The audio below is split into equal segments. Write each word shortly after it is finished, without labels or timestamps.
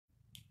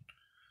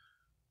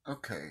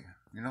Okay,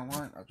 you know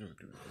what? I'll just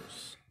do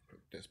this. Put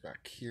this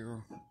back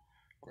here.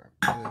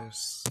 Grab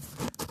this.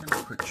 And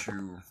put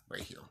you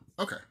right here.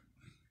 Okay.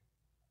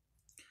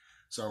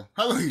 So,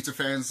 hello YouTube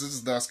fans, this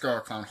is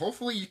TheSkullKlown.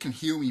 Hopefully you can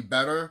hear me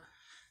better.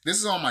 This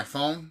is on my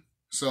phone,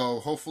 so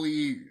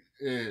hopefully,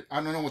 I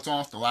don't know what's on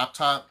with the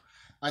laptop.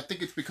 I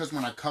think it's because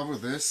when I cover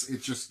this,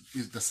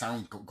 the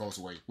sound goes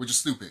away, which is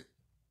stupid.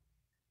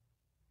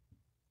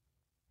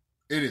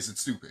 It's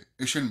stupid.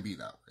 It shouldn't be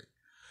that way.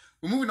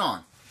 But moving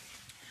on.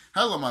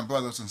 Hello, my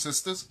brothers and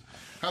sisters.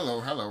 Hello,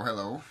 hello,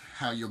 hello.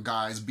 How you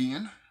guys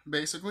being,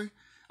 basically?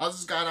 I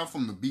just got out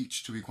from the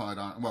beach, to be quite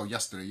honest. Well,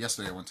 yesterday.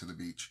 Yesterday I went to the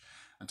beach.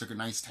 I took a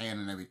nice tan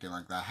and everything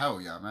like that.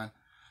 Hell yeah, man.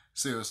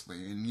 Seriously.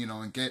 And,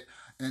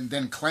 and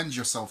then cleanse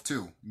yourself,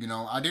 too.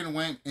 I didn't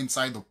went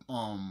inside the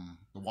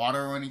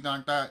water or anything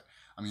like that.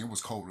 I mean, it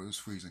was cold. It was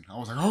freezing. I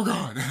was like, oh,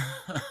 God.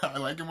 I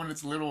like it when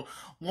it's a little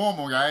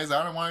warmer, guys.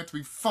 I don't want it to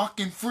be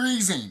fucking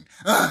freezing.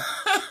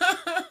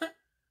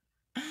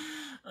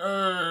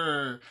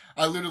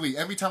 I literally,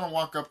 every time I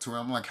walk up to her,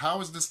 I'm like,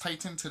 how is this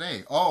Titan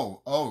today?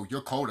 Oh,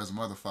 you're cold as a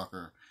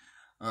motherfucker.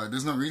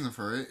 There's no reason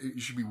for it. It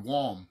should be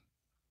warm.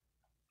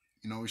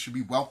 It should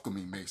be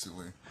welcoming,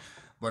 basically.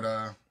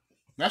 But,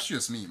 that's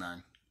just me,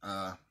 man.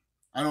 I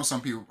know some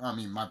people,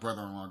 my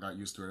brother-in-law got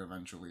used to it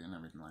eventually and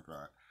everything like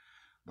that.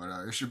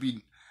 But, it should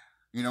be,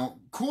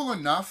 cool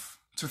enough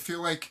to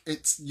feel like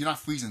you're not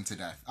freezing to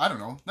death. I don't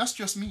know. That's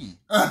just me.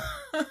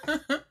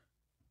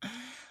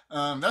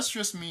 That's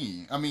just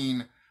me. I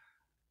mean,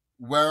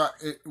 where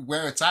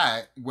it's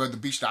at, where the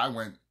beach that I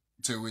went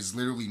to is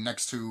literally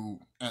next to,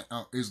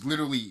 is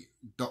literally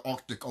the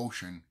Arctic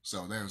Ocean.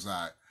 So there's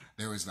that.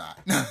 There is that.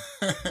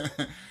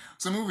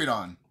 So moving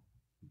on.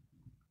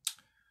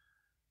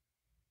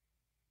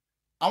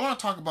 I want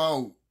to talk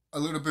about a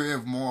little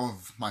bit more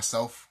of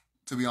myself,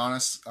 to be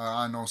honest.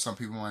 I know some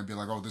people might be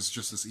like, oh, this is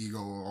just this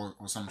ego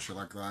or some shit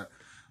like that.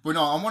 But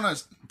no, I want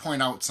to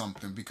point out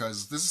something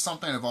because this is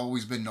something I've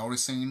always been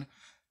noticing.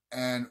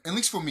 And at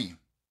least for me,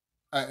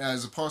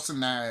 as a person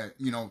that,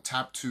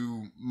 tapped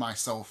to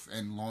myself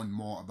and learned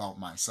more about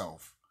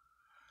myself,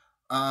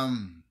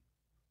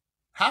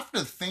 half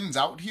the things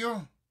out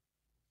here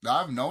that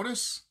I've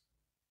noticed,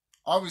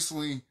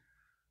 obviously,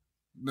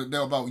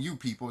 they're about you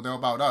people, they're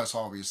about us,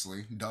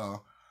 obviously, duh.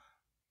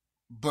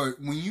 But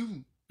when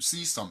you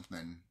see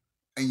something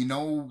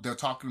and they're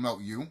talking about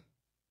you,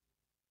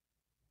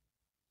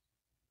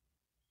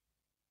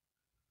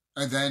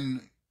 and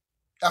then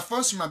at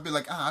first you might be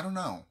like, I don't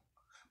know.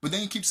 But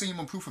then you keep seeing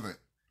more proof of it.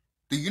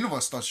 The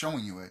universe starts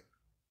showing you it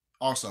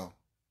also.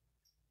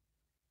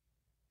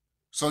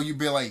 So you'd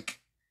be like,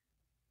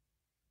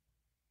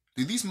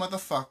 do these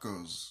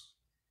motherfuckers,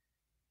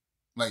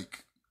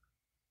 like,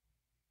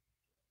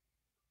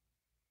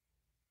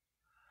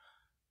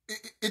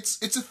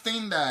 it's a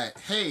thing that,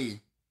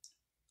 hey,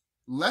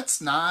 let's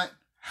not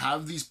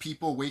have these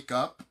people wake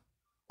up,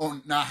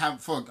 or not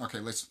have, okay,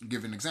 let's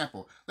give an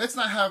example. Let's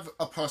not have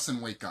a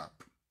person wake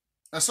up,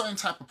 a certain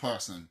type of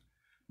person,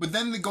 but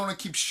then they're going to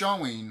keep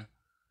showing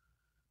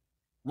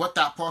what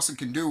that person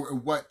can do or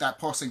what that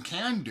person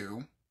can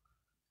do.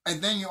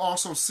 And then you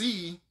also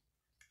see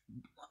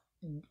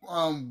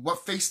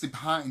what face they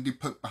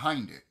put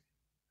behind it.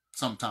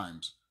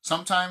 Sometimes,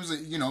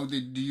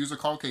 they use a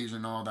Caucasian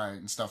and all that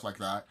and stuff like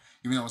that,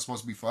 even though it's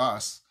supposed to be for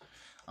us.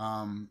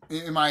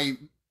 In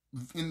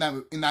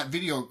that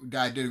video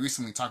that I did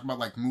recently, talking about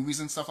like movies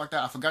and stuff like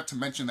that, I forgot to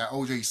mention that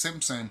O.J.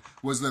 Simpson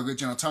was the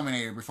original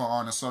Terminator before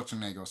Arnold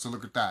Schwarzenegger. So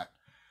look at that.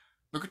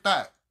 Look at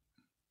that.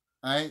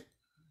 Alright?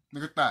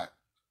 Look at that.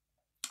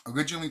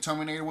 Originally,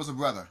 Terminator was a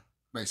brother,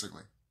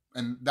 basically.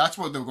 And that's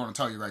what they were going to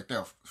tell you right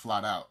there,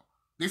 flat out.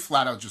 They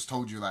flat out just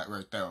told you that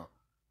right there.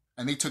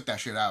 And they took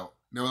that shit out.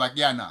 They were like,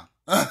 yeah, nah.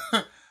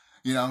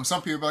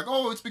 Some people be like,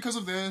 oh, it's because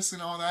of this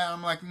and all that.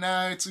 I'm like,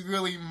 nah, it's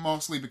really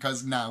mostly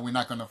because, nah, we're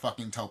not going to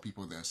fucking tell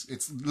people this.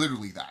 It's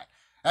literally that.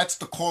 That's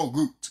the core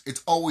root.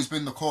 It's always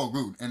been the core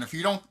root. And if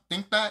you don't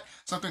think that,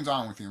 something's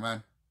wrong with you,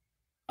 man.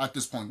 At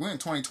this point, we're in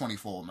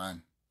 2024,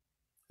 man.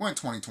 We're in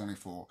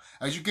 2024.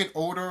 As you get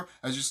older,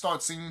 as you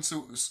start seeing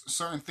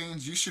certain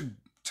things, you should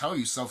tell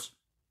yourself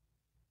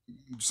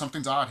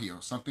something's odd here.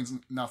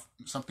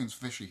 Something's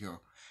fishy here.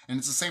 And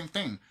it's the same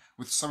thing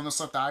with some of the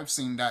stuff that I've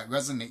seen that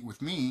resonate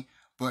with me,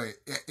 but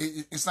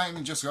it's not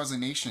even just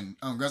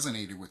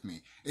resonated with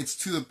me. It's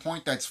to the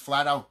point that's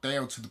flat out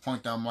there, to the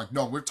point that I'm like,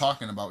 no, we're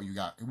talking about you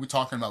guys. We're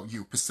talking about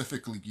you,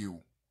 specifically you.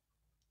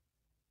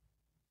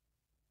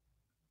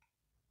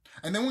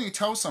 And then when you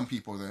tell some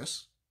people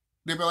this,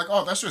 they'll be like,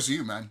 oh, that's just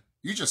you, man.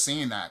 You're just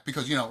saying that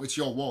because, it's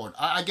your world.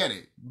 I get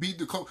it.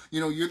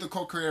 You're the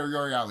co-creator of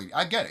your reality.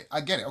 I get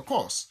it. Of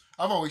course.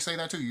 I've always say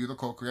that too. You're the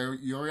co-creator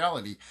of your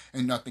reality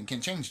and nothing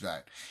can change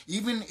that.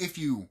 Even if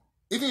you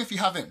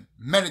haven't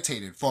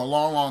meditated for a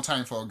long, long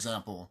time, for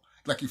example,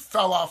 like you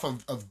fell off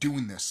of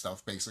doing this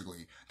stuff,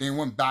 basically, then you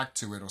went back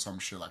to it or some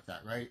shit like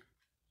that, right?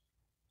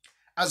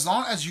 As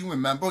long as you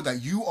remember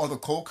that you are the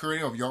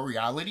co-creator of your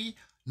reality,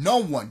 no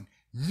one,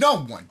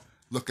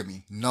 look at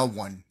me, no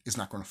one is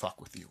not going to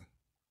fuck with you.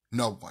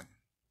 No one.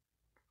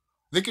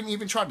 They can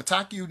even try to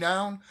tack you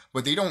down,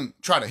 but they don't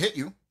try to hit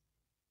you.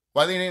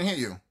 Why they didn't hit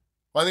you?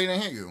 Why they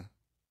didn't hit you?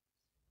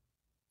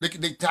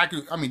 They tack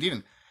you. I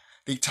mean,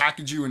 they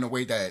tackled you in a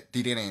way that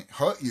they didn't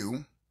hurt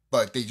you,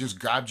 but they just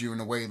grabbed you in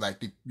a way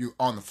like you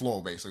on the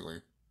floor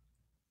basically.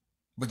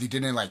 But they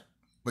didn't like,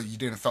 but you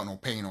didn't felt no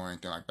pain or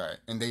anything like that,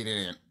 and they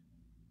didn't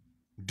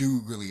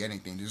do really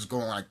anything. They're just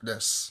going like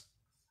this.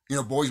 You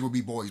know, boys will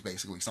be boys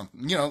basically,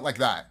 something. You know, like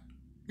that.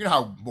 You know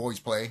how boys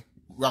play,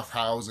 rough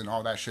house and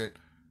all that shit.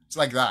 It's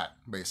like that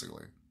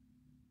basically.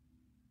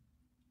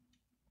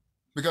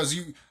 Because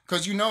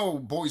you know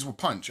boys will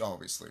punch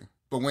obviously,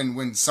 but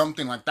when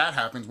something like that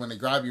happens, when they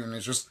grab you and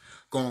it's just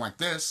going like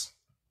this,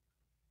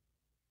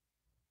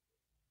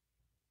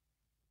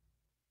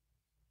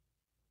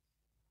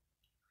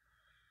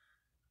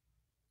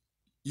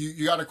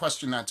 you got to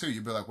question that too.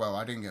 You'd be like, well,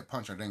 I didn't get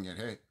punched, I didn't get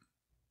hit,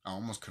 I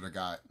almost could have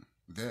got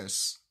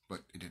this, but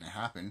it didn't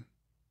happen.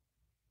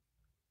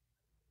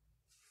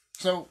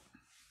 So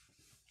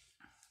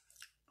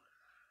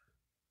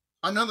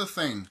another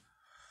thing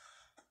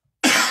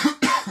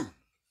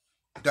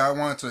that I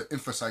wanted to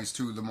emphasize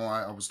too, the more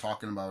I was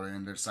talking about it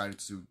and decided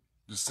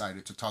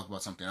to talk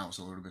about something else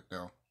a little bit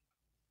though,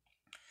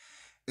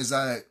 is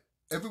that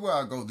everywhere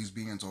I go, these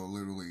beings are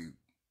literally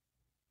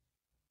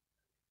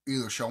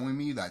either showing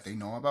me that they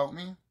know about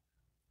me,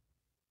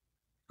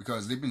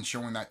 because they've been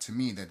showing that to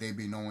me, that they've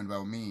been knowing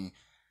about me.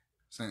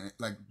 So,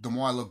 like, the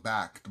more I look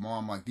back, the more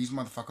I'm like, these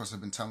motherfuckers have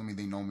been telling me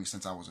they know me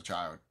since I was a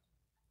child.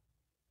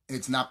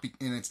 It's not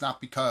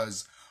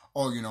because,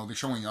 oh, you know, they're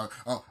showing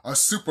a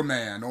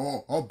Superman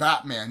or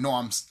Batman. No,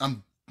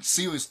 I'm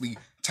seriously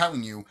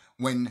telling you,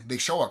 when they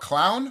show a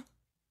clown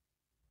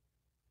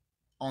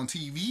on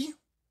TV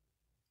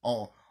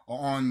or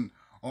on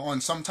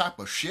some type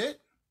of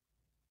shit,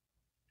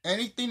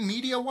 anything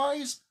media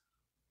wise,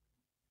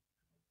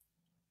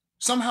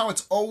 somehow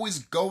it always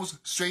goes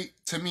straight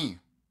to me.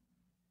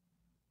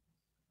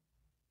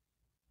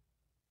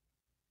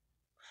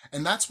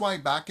 And that's why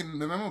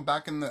remember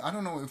back in I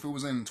don't know if it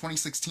was in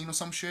 2016 or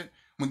some shit,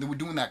 when they were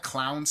doing that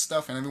clown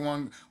stuff and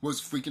everyone was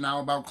freaking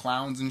out about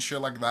clowns and shit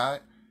like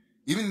that.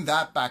 Even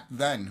that back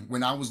then,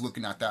 when I was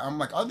looking at that, I'm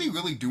like, are they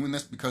really doing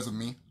this because of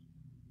me?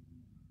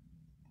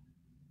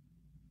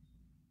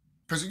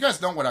 Because you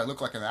guys know what I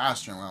look like in the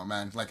astronaut,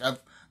 man. Like,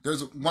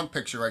 there's one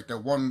picture right there,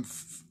 one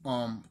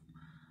form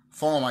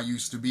I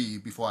used to be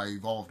before I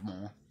evolved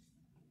more.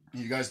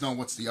 You guys know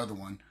what's the other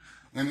one.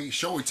 Let me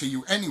show it to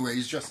you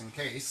anyways, just in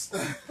case.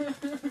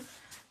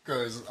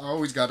 Because I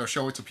always gotta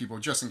show it to people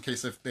just in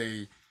case if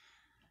they,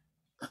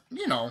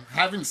 you know,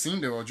 haven't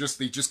seen it or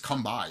they just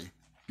come by.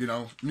 You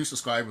know, new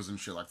subscribers and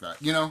shit like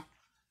that. You know?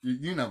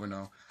 You never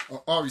know.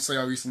 Obviously,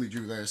 I recently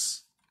drew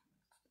this.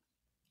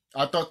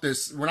 I thought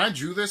when I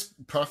drew this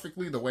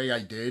perfectly the way I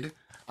did,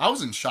 I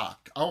was in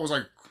shock. I was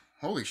like,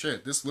 holy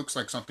shit, this looks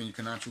like something you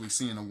can actually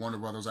see in a Warner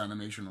Brothers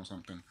animation or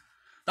something.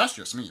 That's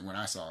just me when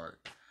I saw it.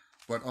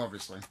 But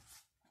obviously,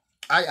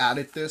 I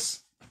added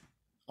this,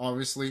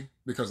 obviously,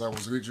 because I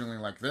was originally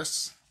like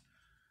this.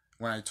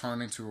 When I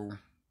turned into,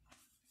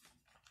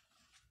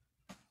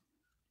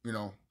 you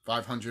know,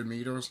 500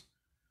 meters.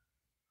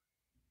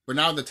 But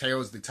now the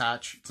tail is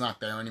detached. It's not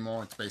there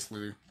anymore. It's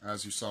basically,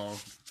 as you saw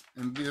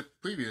in the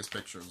previous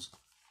pictures.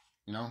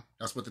 You know,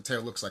 that's what the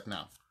tail looks like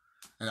now.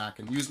 And I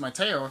can use my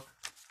tail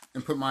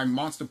and put my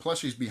monster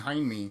plushies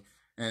behind me,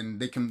 and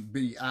they can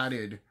be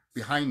added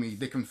behind me.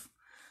 They can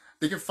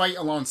fight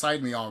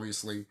alongside me,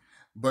 obviously.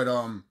 But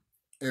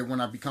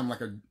when I become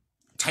like a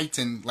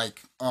Titan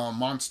like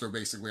monster,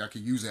 basically, I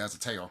could use it as a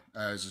tail,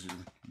 as you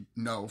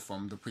know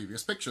from the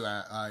previous picture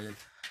that I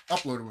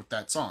uploaded with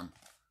that song.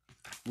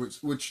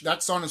 Which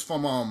that song is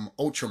from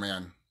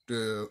Ultraman,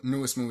 the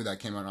newest movie that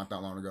came out not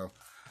that long ago.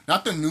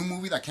 Not the new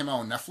movie that came out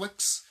on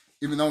Netflix,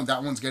 even though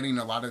that one's getting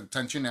a lot of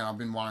attention, and I've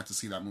been wanting to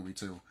see that movie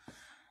too.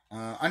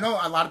 I know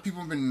a lot of people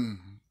have been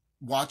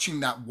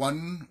watching that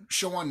one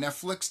show on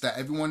Netflix that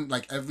everyone,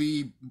 like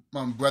every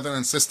brother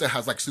and sister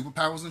has like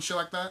superpowers and shit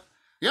like that.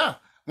 Yeah,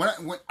 when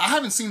I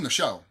haven't seen the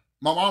show,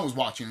 my mom was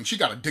watching and she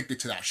got addicted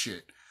to that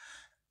shit.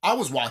 I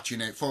was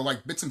watching it for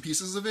like bits and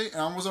pieces of it,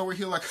 and I was over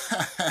here like,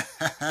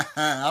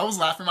 I was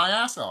laughing my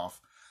ass off.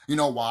 You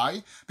know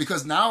why?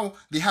 Because now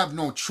they have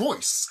no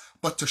choice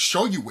but to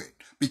show you it.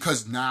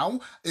 Because now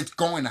it's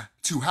going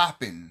to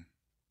happen.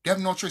 They have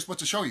no choice but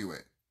to show you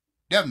it.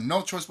 They have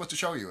no choice but to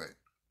show you it.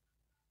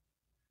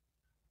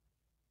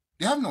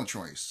 They have no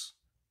choice.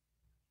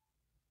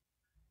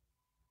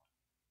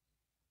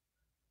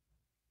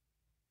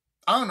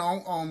 I don't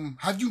know,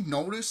 have you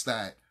noticed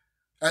that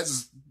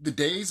as the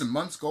days and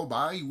months go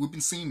by, we've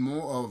been seeing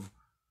more of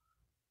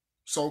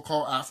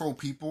so-called Afro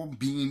people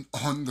being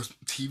on the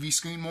TV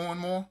screen more and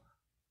more?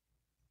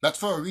 That's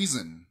for a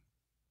reason.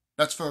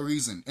 That's for a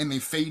reason. And they're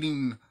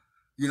fading,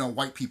 you know,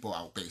 white people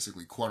out,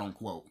 basically, quote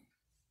unquote.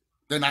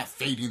 They're not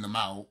fading them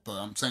out, but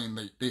I'm saying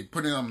they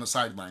put it on the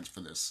sidelines for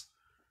this.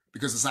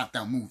 Because it's not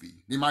that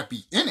movie. They might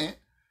be in it,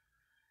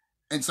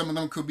 and some of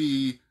them could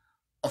be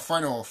a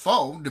friend or a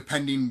foe,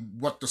 depending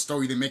what the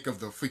story they make of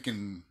the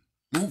freaking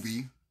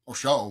movie or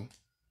show.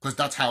 Because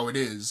that's how it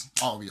is,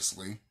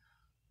 obviously.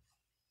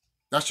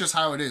 That's just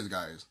how it is,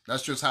 guys.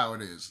 That's just how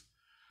it is.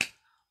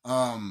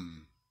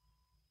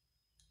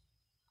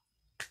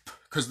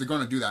 Because they're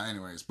gonna do that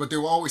anyways. But they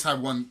will always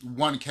have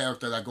one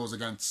character that goes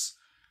against,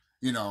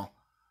 you know,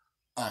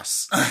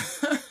 us.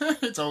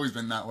 It's always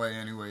been that way,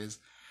 anyways.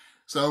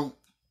 So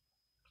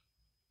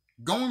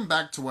going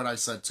back to what I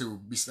said too,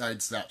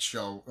 besides that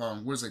show,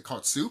 what is it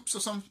called? Soups or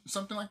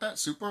something like that?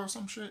 Super or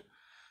some shit.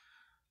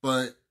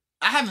 But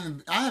I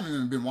haven't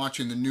even been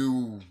watching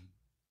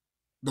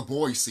The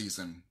Boys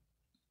season.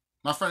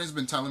 My friend has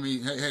been telling me,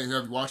 hey,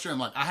 have you watched it? I'm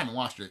like, I haven't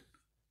watched it.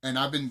 And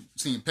I've been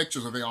seeing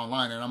pictures of it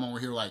online, and I'm over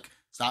here like,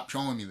 stop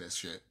showing me this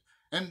shit.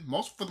 And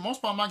for the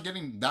most part, I'm not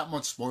getting that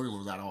much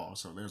spoilers at all,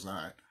 so there's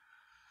that.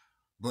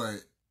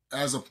 But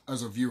as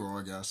a viewer,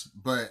 I guess.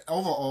 But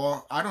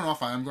overall, I don't know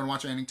if I am going to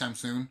watch it anytime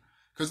soon.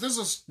 Because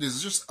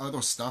there's just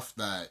other stuff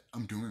that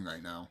I'm doing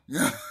right now.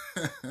 Yeah.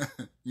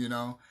 You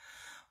know?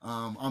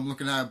 I'm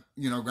looking at,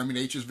 you know, Remy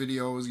H's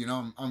videos. You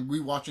know, I'm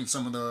rewatching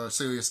some of the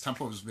Serious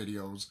Tempos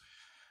videos.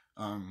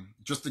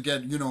 Just to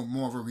get, you know,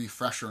 more of a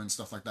refresher and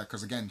stuff like that.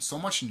 Because again, so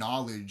much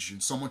knowledge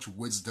and so much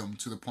wisdom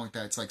to the point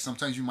that it's like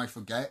sometimes you might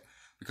forget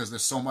because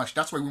there's so much.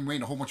 That's why we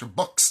made a whole bunch of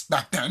books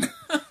back then.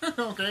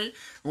 Okay? It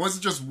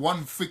wasn't just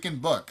one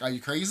freaking book. Are you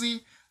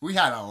crazy? We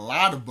had a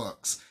lot of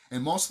books.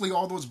 And mostly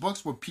all those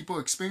books were people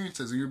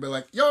experiences. And you'd be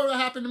like, yo, that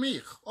happened to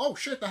me. Oh,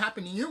 shit, that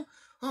happened to you?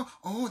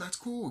 Oh, that's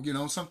cool. You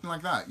know, something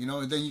like that. You know,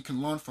 and then you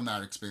can learn from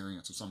that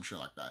experience or some shit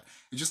like that.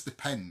 It just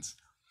depends.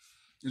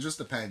 It just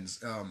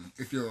depends.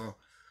 If you're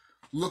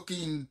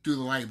looking through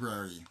the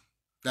library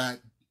that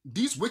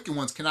these wicked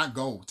ones cannot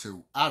go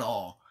to at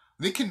all.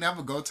 They can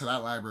never go to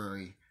that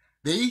library.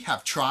 They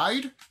have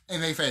tried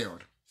and they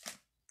failed.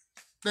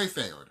 They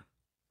failed.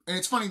 And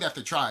it's funny that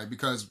they tried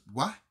because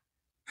what?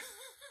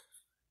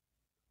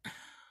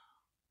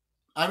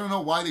 I don't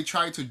know why they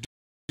tried to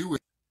do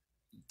it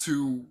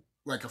to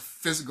like a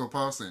physical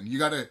person. You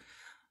gotta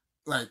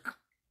like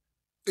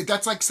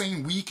that's like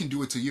saying we can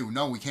do it to you.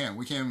 No, we can't.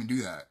 We can't even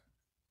do that.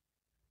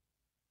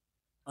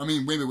 I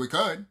mean, maybe we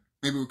could.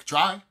 Maybe we could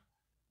try.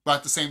 But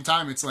at the same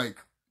time, it's like,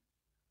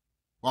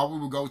 why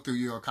would we go through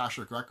your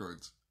Akashic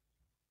records?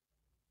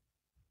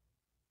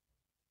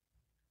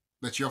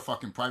 That's your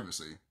fucking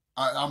privacy.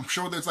 I'm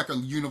sure there's like a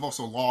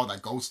universal law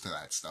that goes to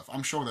that stuff.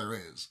 I'm sure there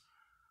is.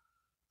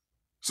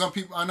 Some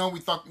people, I know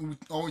we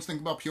always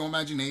think about pure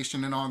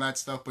imagination and all that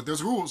stuff, but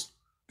there's rules.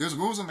 There's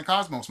rules in the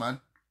cosmos, man.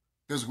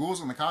 There's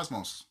rules in the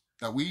cosmos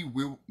that we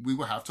will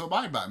have to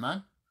abide by,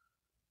 man.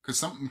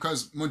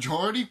 Because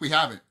majority, we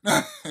haven't.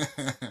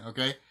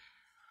 Okay?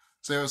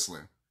 Seriously.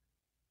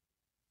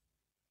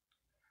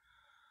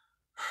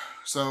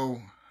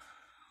 So,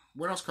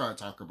 what else could I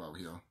talk about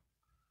here?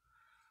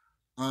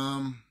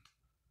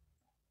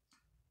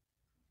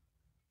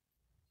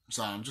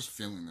 Sorry, I'm just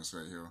feeling this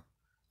right here.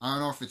 I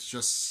don't know if it's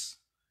just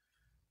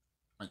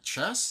my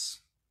chest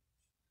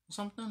or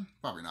something.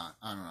 Probably not.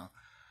 I don't know.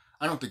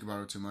 I don't think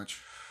about it too much.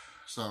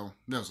 So,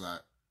 there's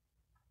that.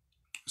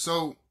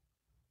 So,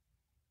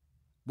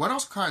 what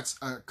else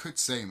could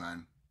say,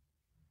 man?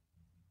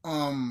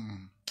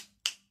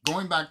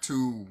 Going back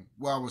to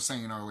what I was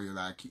saying earlier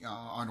that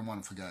I don't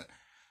want to forget.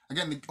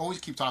 Again, they always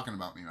keep talking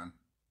about me, man.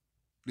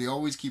 They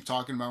always keep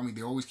talking about me.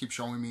 They always keep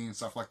showing me and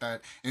stuff like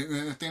that. And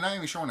if they're not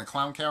even showing a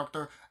clown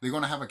character, they're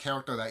going to have a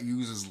character that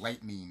uses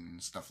lightning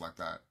and stuff like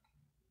that.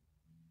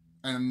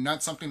 And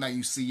not something that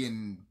you see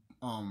in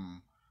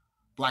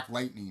Black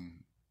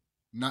Lightning.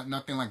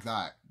 Nothing like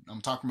that.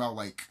 I'm talking about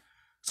like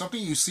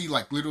something you see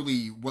like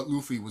literally what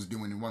Luffy was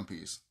doing in One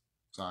Piece.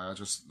 Sorry, I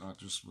just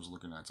was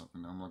looking at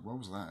something. I'm like, what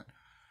was that?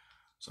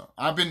 So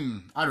I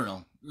don't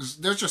know.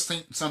 There's just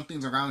some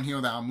things around here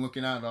that I'm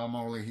looking at. I'm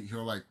only here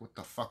like, what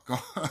the fuck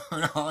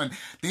going on?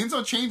 Things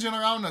are changing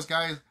around us,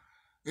 guys.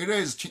 It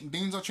is.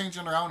 Things are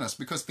changing around us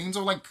because things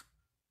are like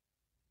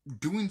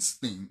doing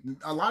things.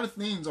 A lot of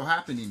things are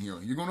happening here.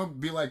 You're gonna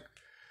be like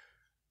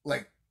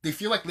they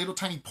feel like little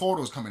tiny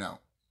portals coming out.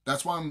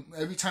 That's why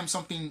every time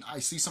I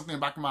see something in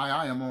the back of my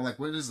eye, I'm all like,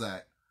 what is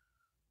that?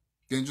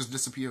 Then it just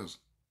disappears.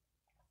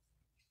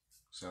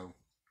 So,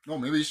 no,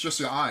 maybe it's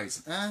just your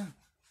eyes.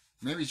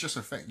 Maybe it's just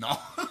a fake. No.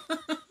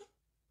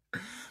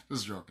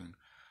 Just joking.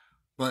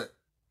 But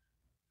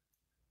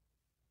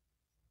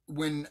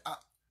when,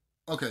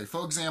 okay,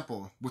 for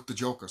example, with the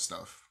Joker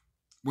stuff.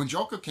 When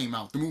Joker came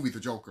out, the movie The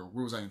Joker,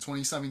 where was that, in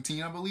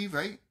 2017, I believe,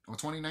 right? Or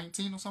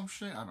 2019 or some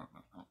shit? I don't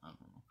know.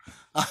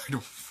 I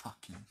don't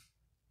fucking...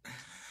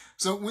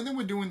 So when they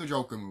were doing the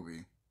Joker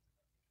movie,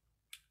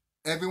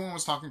 everyone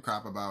was talking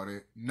crap about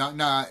it.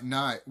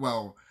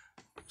 Well,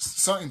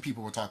 certain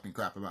people were talking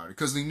crap about it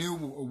because they knew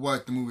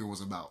what the movie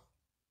was about,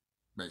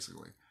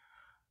 basically.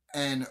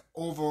 And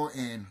over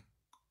in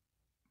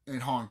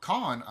Hong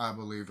Kong, I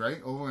believe,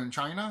 right? Over in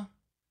China,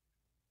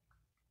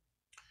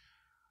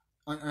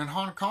 in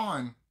Hong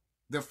Kong,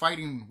 they're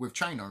fighting with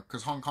China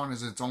because Hong Kong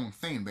is its own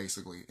thing,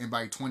 basically. And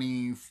by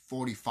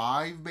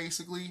 2045,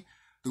 basically,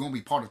 they're going to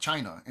be part of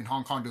China. And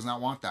Hong Kong does not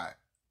want that.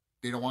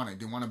 They don't want it.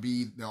 They want to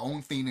be their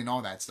own thing and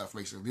all that stuff,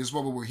 basically. This is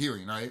what we were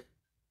hearing, right?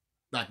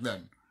 Back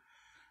then.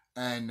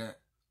 And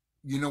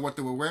you know what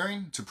they were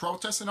wearing to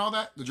protest and all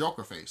that? The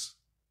Joker face.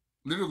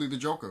 Literally the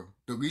Joker.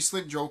 The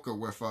re-slit Joker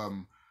with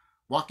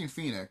Walking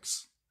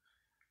Phoenix.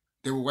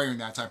 They were wearing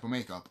that type of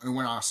makeup. And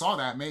when I saw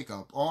that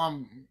makeup,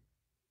 all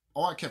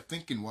I kept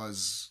thinking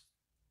was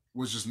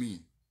just me.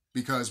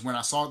 Because when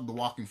I saw the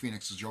Walking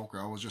Phoenix's Joker,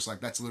 I was just like,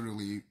 that's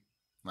literally,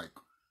 like,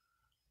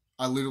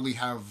 I literally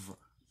have,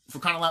 for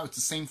kind of like, it's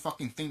the same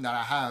fucking thing that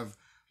I have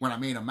when I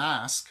made a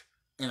mask,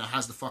 and it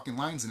has the fucking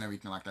lines and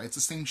everything like that. It's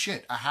the same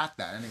shit. I had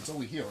that, and it's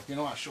over here. You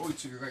know, I'll show it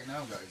to you right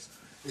now, guys.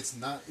 It's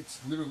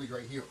literally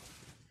right here.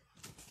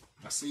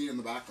 I see it in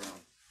the background.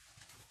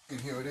 And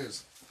here it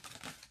is.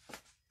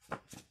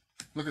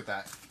 Look at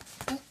that.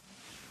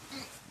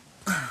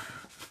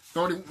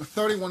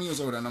 31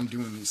 years old and I'm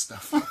doing this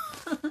stuff.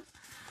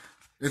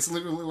 It's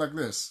literally like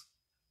this.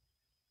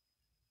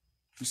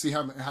 You see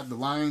how it had the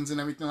lines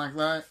and everything like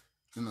that?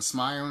 And the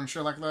smile and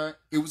shit like that?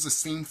 It was the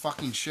same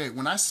fucking shit.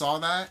 When I saw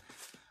that,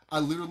 I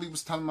literally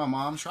was telling my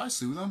mom, should I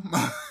sue them?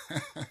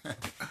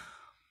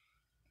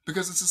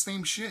 Because it's the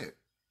same shit.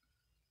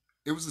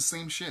 It was the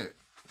same shit.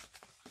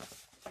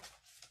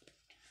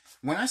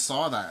 When I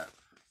saw that,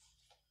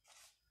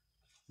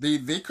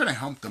 they couldn't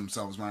help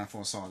themselves when I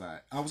first saw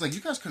that. I was like,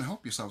 you guys couldn't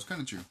help yourselves,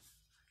 couldn't you?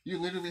 You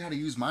literally had to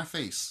use my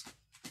face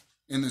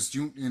in this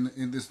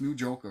new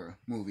Joker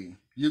movie.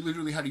 You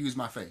literally had to use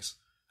my face.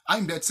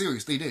 I'm dead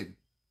serious. They did.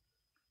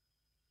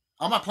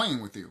 I'm not playing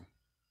with you.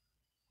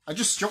 I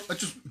just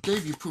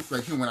gave you proof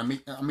right here when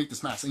I make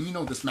this mask, and you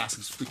know this mask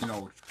is freaking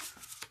old.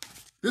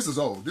 This is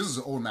old. This is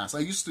an old mask. I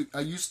used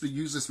to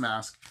use this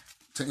mask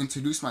to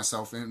introduce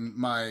myself in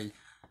my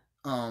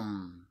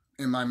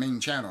main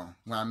channel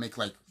when I make,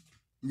 like,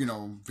 you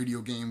know,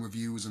 video game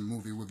reviews and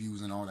movie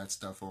reviews and all that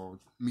stuff, or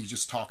me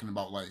just talking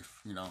about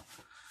life, you know.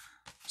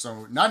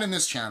 So, not in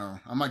this channel.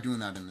 I'm not doing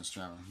that in this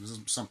channel. This is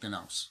something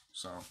else.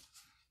 So,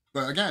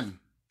 but again,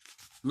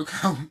 look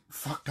how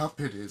fucked up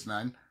it is,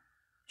 man.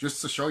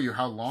 Just to show you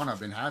how long I've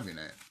been having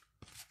it,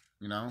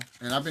 you know.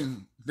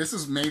 And this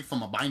is made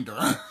from a binder,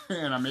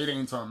 and I made it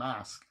into a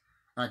mask.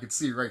 And I could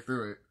see right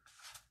through it.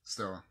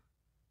 Still,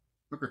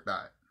 look at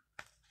that.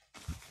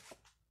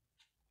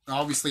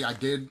 Obviously, I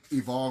did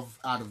evolve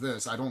out of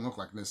this. I don't look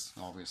like this,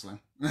 obviously.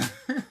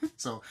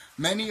 So,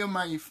 many of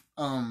my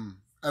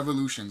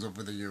evolutions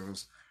over the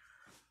years.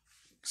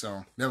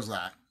 So, there was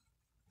that.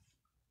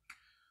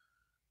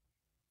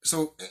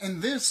 So,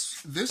 and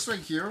this right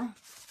here,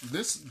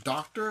 this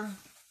doctor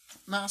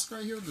mask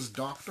right here, this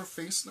doctor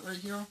face right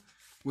here,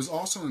 was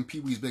also in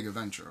Pee-wee's Big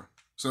Adventure.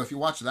 So, if you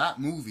watch that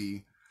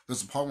movie,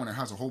 there's a part when it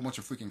has a whole bunch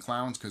of freaking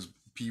clowns, because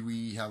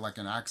Pee-wee had like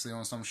an accident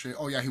or some shit.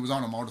 Oh yeah, he was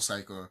on a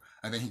motorcycle,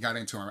 and then he got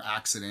into an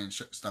accident,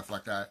 stuff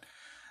like that.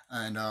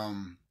 And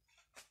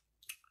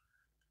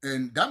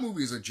that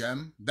movie is a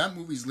gem. That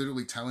movie is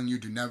literally telling you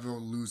to never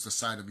lose the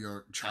sight of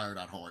your child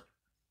at heart.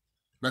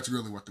 That's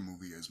really what the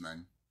movie is,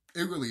 man.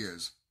 It really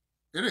is.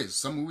 It is.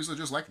 Some movies are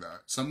just like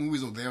that. Some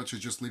movies are there to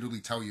just literally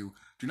tell you,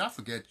 do not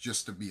forget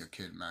just to be a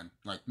kid, man.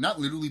 Like, not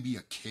literally be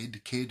a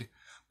kid,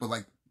 but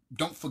like,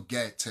 don't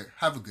forget to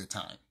have a good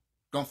time.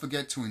 Don't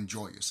forget to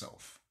enjoy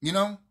yourself. You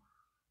know?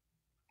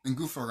 And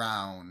goof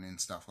around and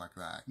stuff like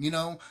that. You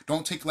know?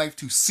 Don't take life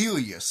too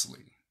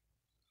seriously.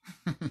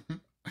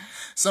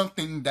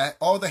 Something that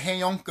all the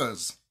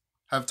Heyonkas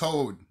have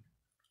told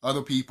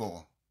other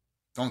people.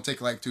 Don't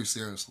take life too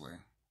seriously.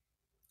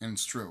 And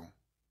it's true.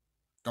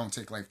 Don't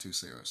take life too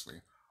seriously.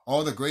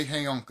 All the great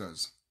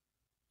Heyonkas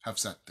have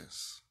said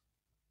this.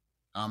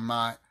 I'm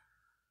not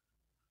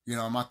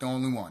the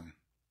only one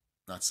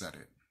that said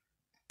it.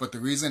 But the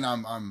reason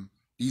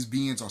these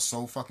beings are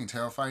so fucking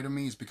terrified of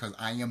me is because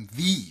I am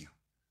the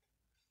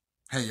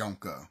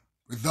Heyonka.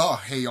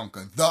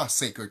 The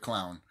sacred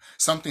clown.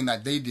 Something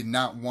that they did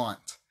not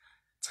want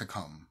to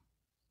come.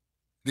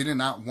 They did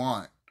not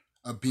want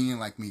a being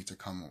like me to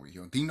come over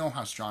here. They know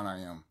how strong I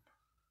am.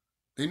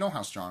 They know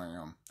how strong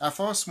I am. At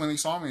first, when they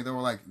saw me, they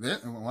were like,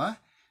 what?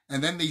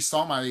 And then they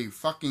saw my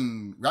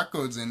fucking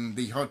records and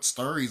they heard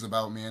stories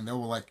about me and they were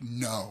like,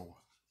 no.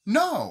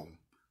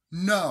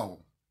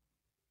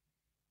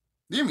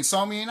 They even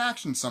saw me in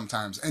action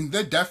sometimes. And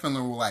they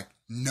definitely were like,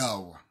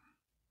 no.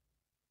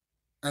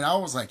 And I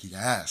was like,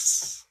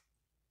 yes.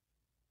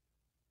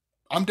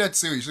 I'm dead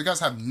serious. You guys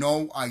have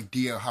no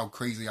idea how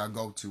crazy I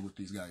go to with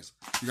these guys.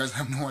 You guys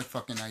have no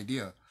fucking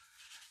idea.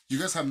 You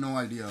guys have no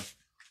idea.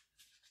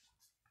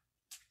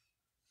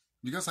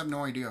 You guys have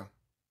no idea.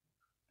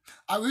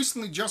 I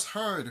recently just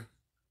heard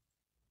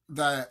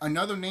that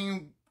another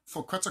name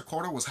for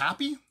Quetzalcoatl was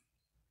Happy.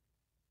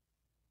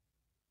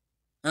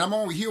 And I'm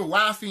over here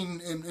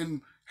laughing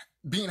and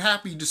being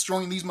happy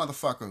destroying these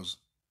motherfuckers.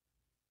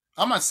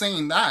 I'm not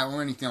saying that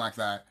or anything like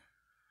that.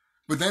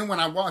 But then when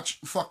I watch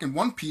fucking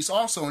One Piece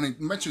also and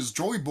it mentions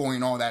Joy Boy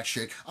and all that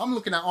shit, I'm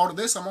looking at all of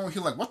this, I'm over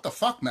here like, what the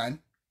fuck, man?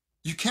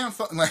 You can't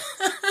fucking like...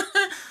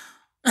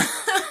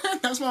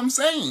 That's what I'm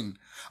saying.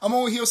 I'm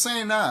over here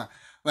saying, nah,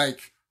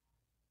 like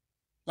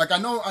I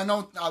know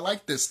I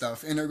like this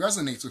stuff and it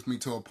resonates with me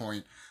to a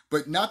point,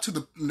 but not to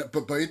the,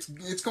 but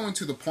it's going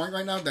to the point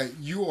right now that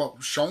you are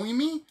showing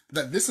me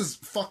that this is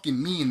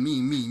fucking me and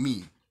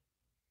me.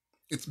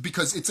 It's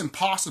because it's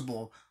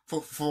impossible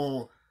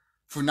for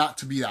not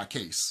to be that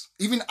case.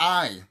 Even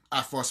I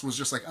at first was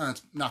just like,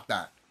 it's not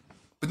that.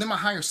 But then my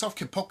higher self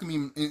kept poking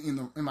me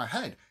in my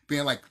head,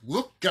 being like,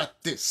 look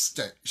at this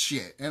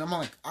shit. And I'm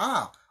like,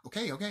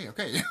 okay.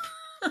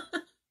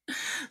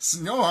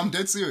 So, no, I'm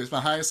dead serious. My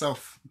higher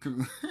self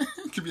could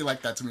be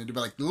like that to me. To be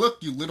like,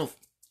 look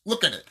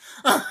at it.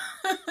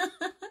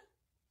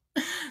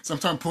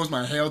 Sometimes pulls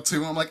my hair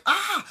too. I'm like,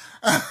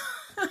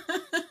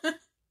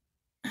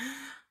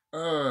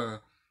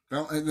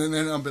 and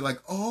then I'll be like,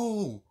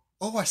 oh,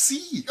 I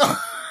see.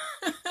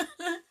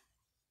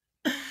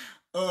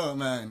 Oh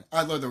man,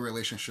 I love the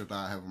relationship that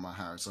I have with my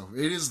higher self.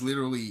 It is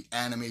literally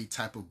anime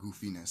type of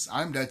goofiness.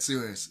 I'm dead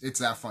serious. It's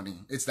that funny.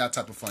 It's that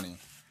type of funny.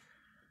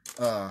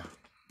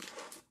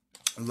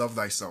 Love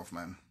thyself,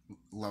 man.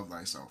 Love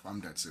thyself. I'm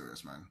dead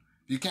serious, man.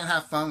 If you can't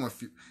have fun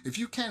with you, if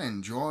you can't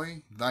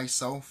enjoy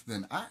thyself,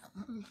 then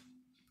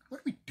what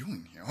are we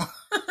doing here?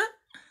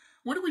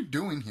 What are we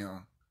doing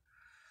here?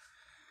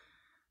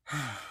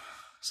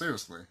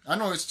 Seriously, I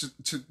know it's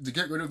to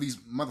get rid of these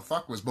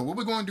motherfuckers, but what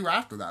we going to do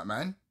after that,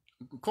 man?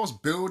 Of course,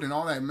 build and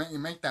all that,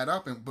 make that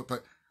up,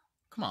 but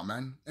come on,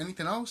 man.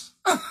 Anything else?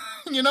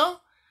 You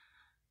know?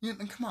 Yeah,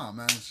 come on,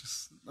 man.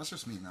 That's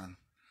just me, man.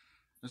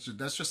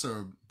 That's just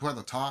a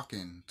brother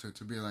talking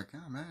to be like,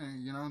 oh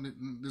man, you know,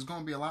 there's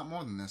gonna be a lot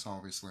more than this,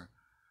 obviously.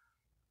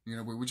 You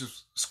know, we're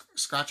just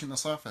scratching the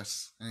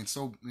surface, and it's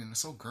so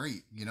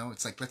great. You know,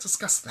 it's like, let's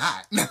discuss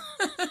that.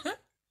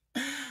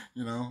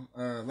 You know,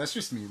 that's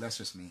just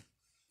me.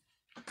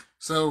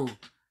 So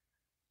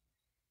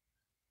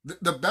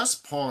the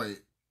best part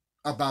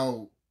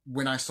about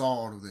when I saw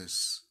all of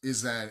this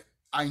is that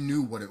I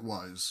knew what it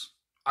was.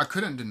 I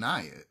couldn't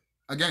deny it.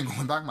 Again,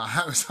 going back my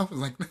house, I was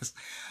like this.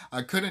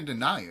 I couldn't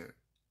deny it.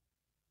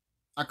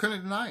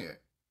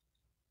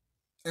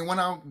 And when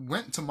I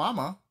went to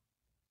Mama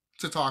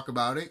to talk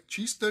about it,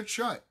 she stood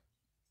shut.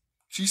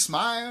 She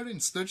smiled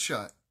and stood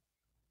shut.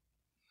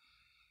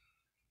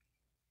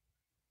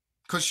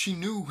 Because she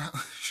knew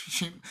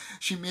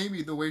she made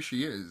me the way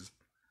she is.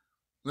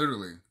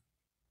 Literally.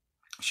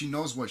 She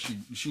knows what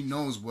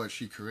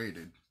she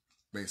created,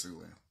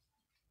 basically.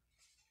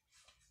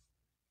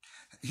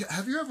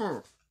 Have you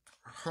ever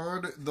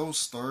heard those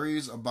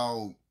stories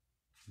about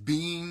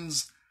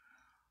beings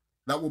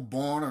that were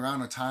born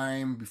around a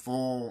time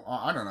before,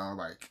 I don't know,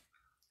 like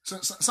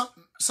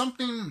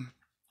something?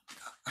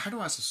 How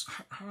do I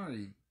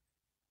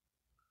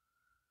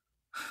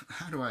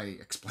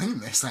explain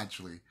this?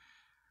 Actually,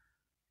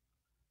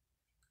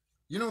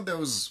 you know,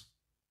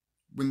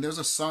 when there's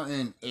a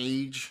certain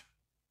age,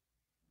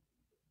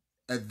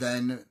 and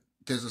then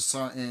there's a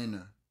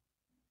certain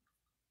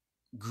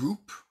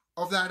group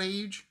of that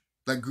age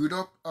that grew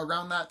up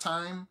around that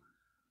time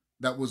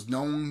that was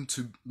known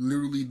to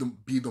literally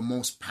be the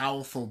most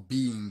powerful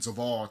beings of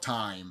all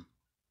time,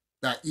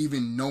 that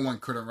even no one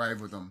could arrive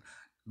with them,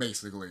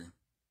 basically.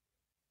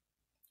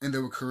 And they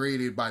were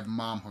created by the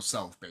mom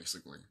herself,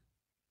 basically.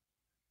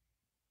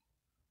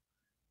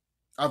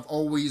 I've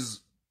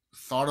always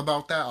thought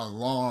about that a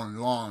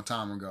long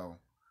time ago,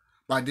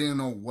 but I didn't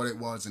know what it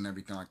was and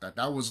everything like that.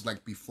 That was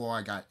like before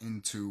I got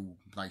into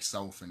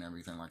myself and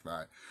everything like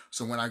that.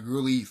 So when I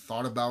really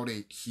thought about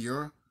it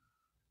here,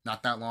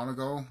 not that long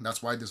ago,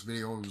 that's why this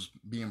video is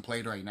being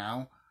played right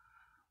now.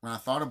 When I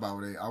thought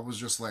about it, I was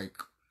just like,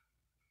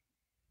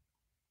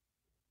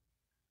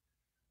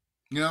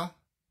 you know?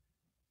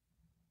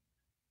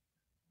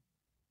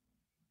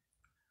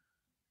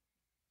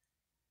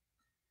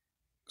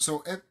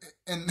 So,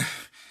 and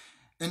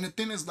the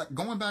thing is, like,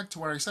 going back to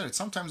what I said,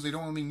 sometimes they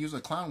don't even use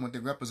a clown when they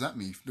represent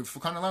me. For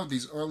kind of like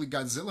these early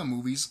Godzilla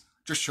movies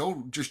just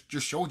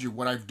showed you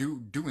what I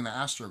do in the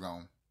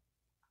Astrodome.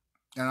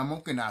 And I'm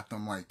looking at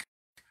them like,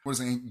 what is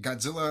it,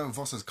 Godzilla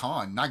versus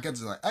Kong? Not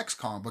Godzilla X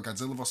Kong, but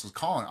Godzilla versus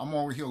Kong. I'm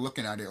over here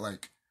looking at it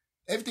like,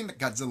 everything that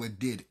Godzilla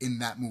did in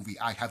that movie,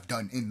 I have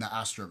done in the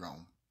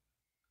Astrodome.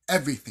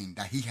 Everything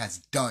that he has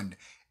done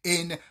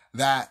in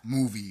that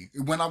movie.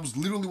 When I was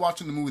literally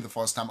watching the movie the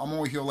first time, I'm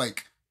over here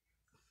like,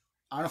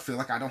 I don't feel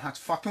like I don't have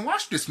to fucking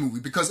watch this movie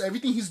because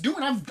everything he's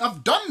doing,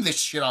 I've done this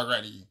shit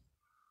already.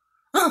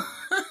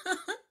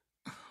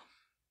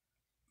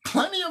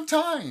 Plenty of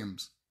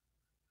times.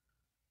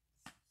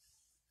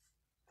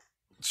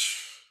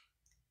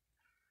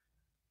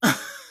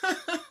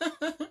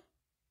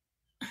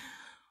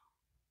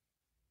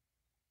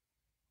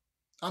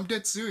 I'm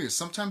dead serious.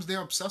 Sometimes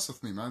they're obsessed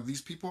with me, man.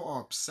 These people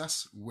are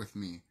obsessed with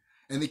me,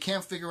 and they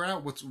can't figure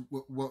out what's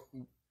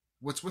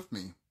with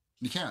me.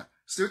 You can't.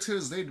 Still to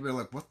this day, they're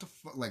like, what the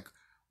fuck? Like,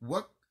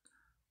 what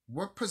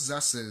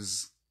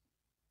possesses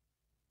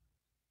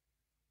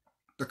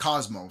the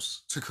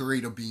cosmos to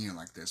create a being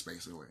like this?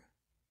 Basically,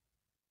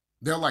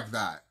 they're like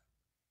that.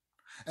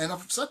 And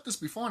I've said this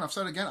before, and I've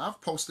said it again.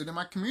 I've posted in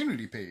my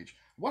community page.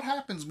 What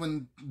happens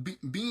when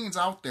beings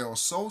out there are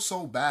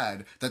so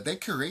bad that they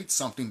create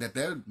something that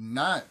they're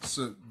not,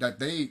 that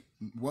they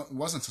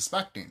wasn't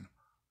suspecting?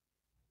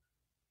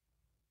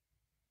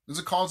 There's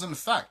a cause and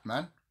effect,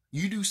 man.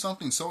 You do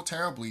something so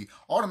terribly,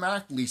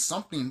 automatically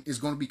something is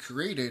going to be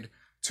created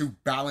to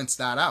balance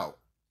that out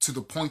to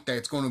the point that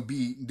it's going to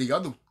be, the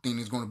other thing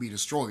is going to be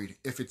destroyed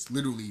if it's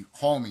literally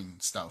harming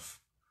stuff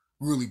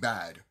really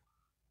bad.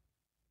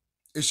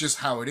 It's just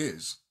how it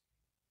is.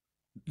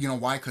 You know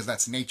why? Because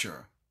that's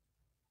nature.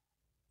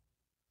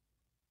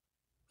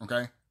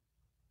 Okay?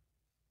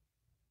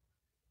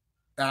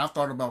 And I've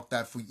thought about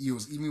that for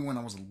years, even when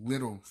I was a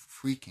little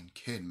freaking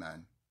kid,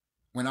 man.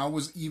 When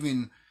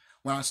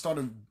I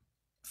started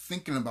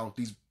thinking about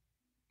these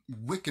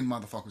wicked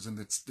motherfuckers and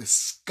this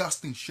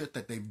disgusting shit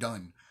that they've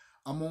done,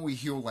 I'm over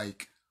here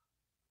like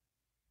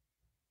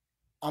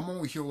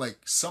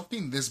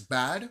something this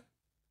bad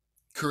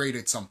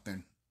created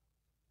something.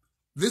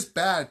 This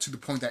bad to the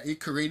point that it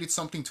created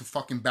something to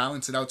fucking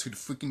balance it out to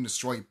freaking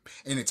destroy it,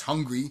 and it's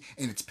hungry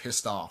and it's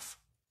pissed off.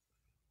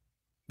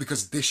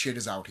 Because this shit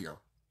is out here.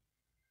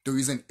 The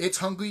reason it's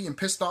hungry and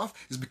pissed off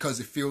is because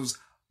it feels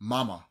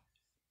mama.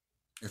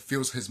 It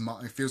feels his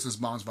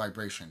mom's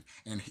vibration.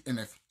 And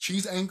if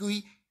she's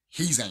angry,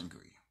 he's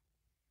angry.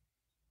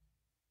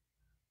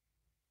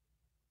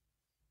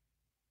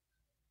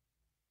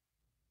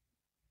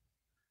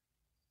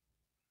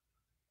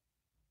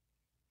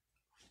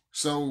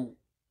 So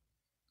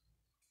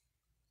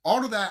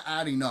all of that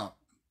adding up,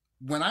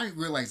 when I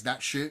realized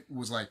that shit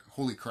was like,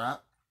 holy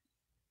crap,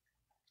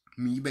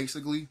 me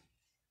basically,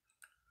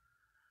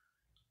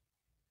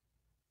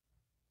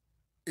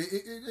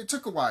 it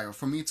took a while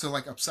for me to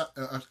like accept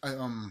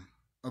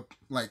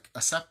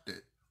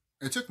it.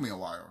 It took me a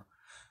while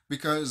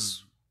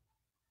because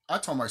I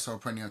told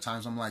myself plenty of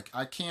times, I'm like,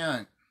 I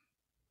can't.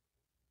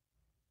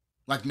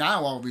 Like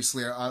now,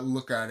 obviously, I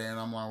look at it and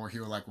I'm over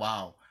here like,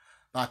 wow.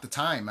 But at the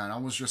time, man, I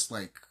was just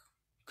like,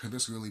 could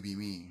this really be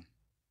me?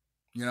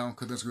 You know,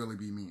 could this really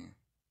be me?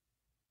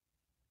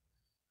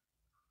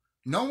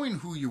 Knowing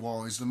who you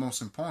are is the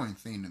most important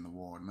thing in the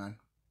world, man.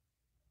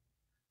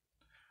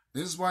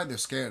 This is why they're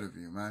scared of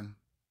you, man.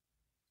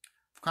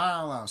 For crying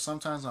out loud,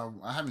 sometimes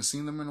I haven't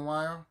seen them in a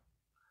while,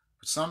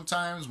 but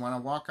sometimes when I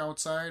walk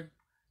outside,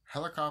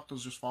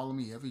 helicopters just follow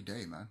me every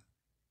day, man.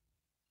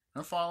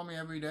 They follow me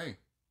every day.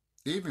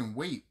 They even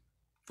wait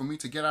for me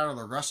to get out of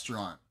the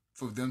restaurant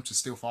for them to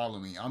still follow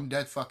me. I'm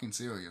dead fucking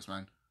serious,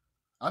 man.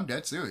 I'm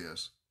dead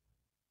serious.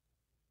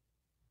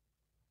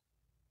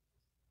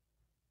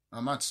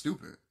 I'm not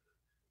stupid.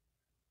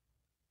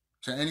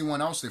 To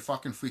anyone else, they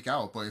fucking freak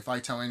out. But if I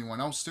tell anyone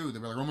else too,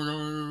 they'll be like, oh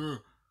my god,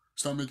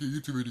 stop making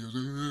YouTube videos.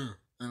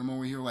 And I'm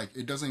over here like,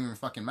 it doesn't even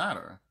fucking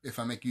matter if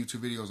I make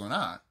YouTube videos or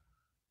not.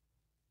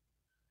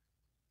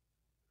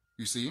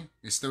 You see?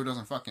 It still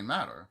doesn't fucking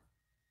matter.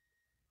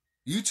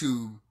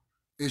 YouTube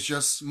is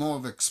just more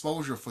of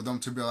exposure for them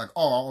to be like,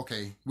 oh,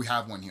 okay, we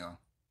have one here.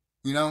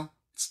 You know?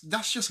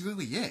 That's just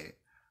really it.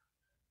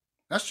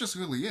 That's just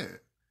really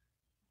it.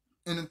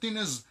 And the thing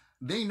is,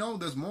 they know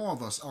there's more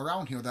of us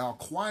around here that are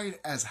quiet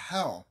as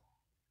hell.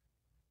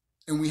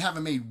 And we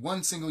haven't made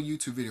one single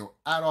YouTube video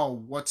at all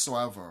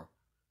whatsoever.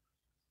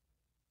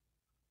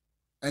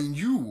 And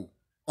you,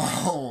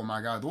 oh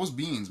my god, those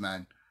beings,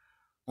 man.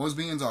 Those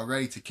beings are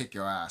ready to kick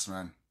your ass,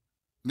 man.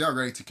 They're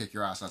ready to kick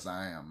your ass as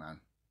I am, man.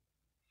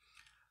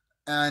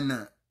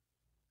 And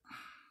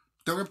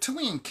the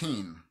Reptilian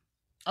King,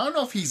 I don't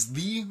know if he's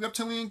the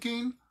Reptilian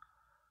King,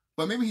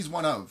 but maybe he's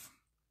one of.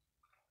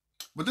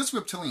 But this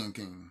Reptilian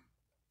King,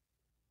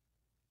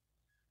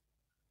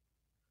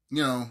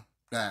 you know,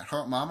 that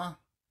hurt mama,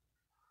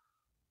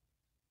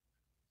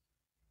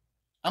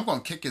 I'm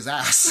gonna kick his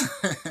ass.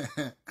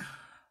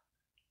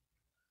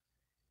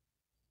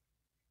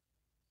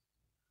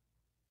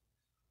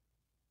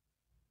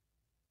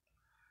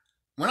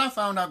 When I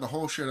found out the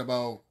whole shit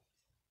about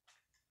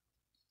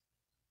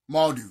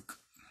Marduk,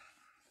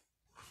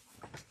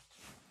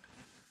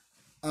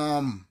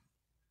 I've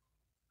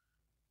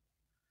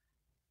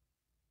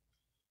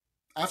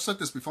said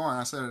this before and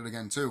I said it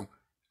again too.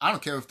 I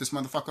don't care if this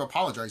motherfucker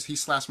apologized. He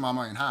slashed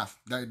mama in half.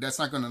 That's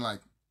not gonna like,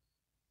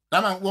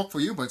 that might work for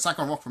you, but it's not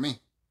gonna work for me.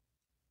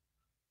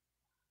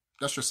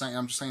 That's just saying.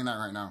 I'm just saying that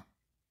right now.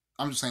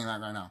 I'm just saying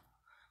that right now.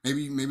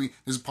 Maybe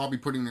this is probably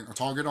putting a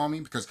target on me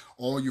because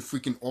all you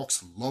freaking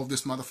orcs love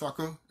this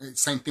motherfucker.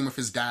 Same thing with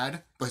his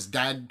dad,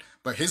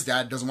 but his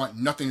dad doesn't want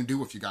nothing to do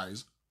with you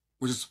guys,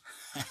 which is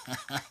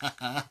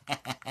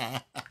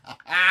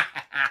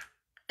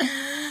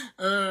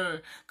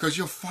because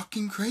you're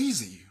fucking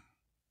crazy.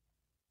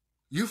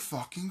 You're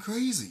fucking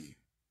crazy.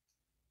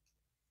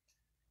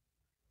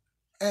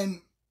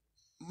 And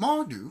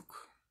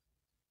Marduk,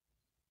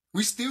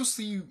 we still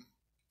see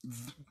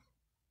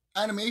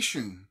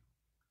animation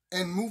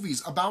and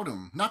movies about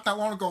him. Not that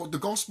long ago, the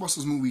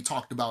Ghostbusters movie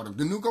talked about him.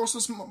 The new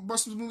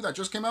Ghostbusters movie that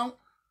just came out,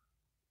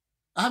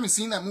 I haven't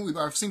seen that movie,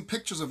 but I've seen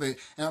pictures of it,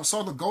 and I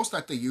saw the ghost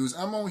that they use.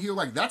 I'm over here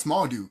like, that's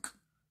Marduk.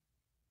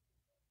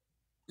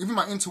 Even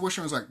my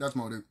intuition was like, that's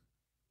Marduk.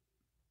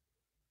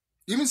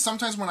 Even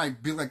sometimes when I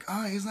be like,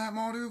 is that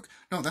Marduk?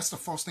 No, that's the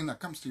first thing that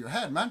comes to your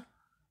head, man.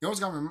 You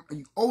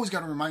always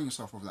gotta remind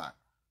yourself of that.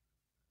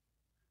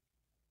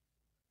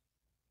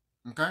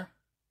 Okay?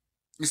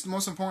 It's the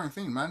most important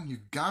thing, man. You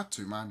got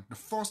to, man. The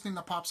first thing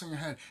that pops in your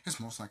head is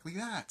most likely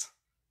that.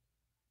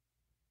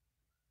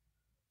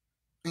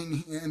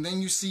 And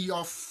then you see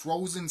all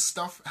frozen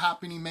stuff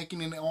happening,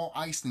 making it all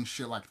iced and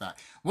shit like that.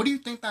 What do you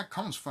think that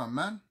comes from,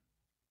 man?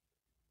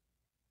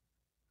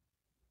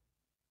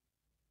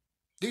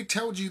 They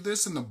told you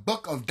this in the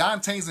book of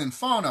Dante's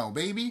Inferno,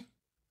 baby.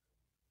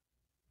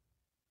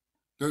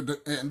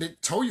 And they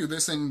told you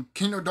this in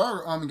King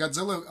Ghidorah,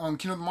 Godzilla,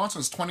 King of the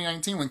Monsters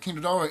 2019, when King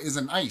Ghidorah is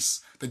in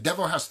ice. The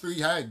devil has 3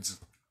 heads.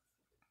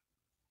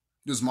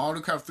 Does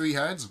Marduk have 3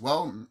 heads?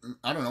 Well,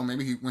 I don't know.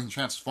 Maybe when he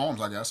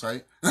transforms, I guess,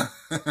 right?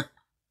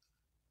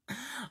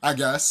 I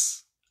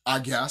guess.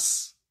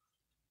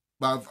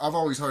 But I've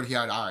always heard he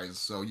had eyes,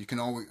 so you can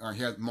always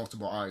he had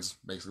multiple eyes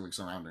basically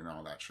surrounding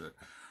all that shit.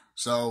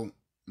 So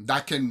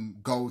that can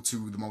go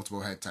to the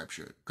multiple head type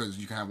shit because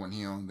you can have one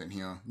here, then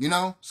here, you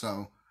know.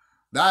 So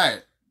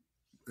that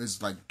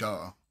is like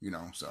duh, you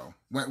know. So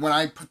when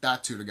I put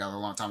that two together a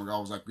long time ago, I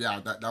was like, yeah,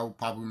 that would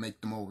probably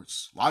make the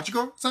most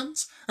logical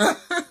sense.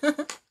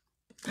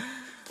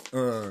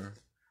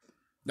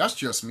 That's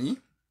just me.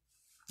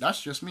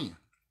 That's just me.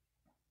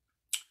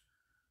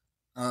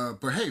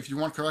 But hey, if you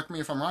want to correct me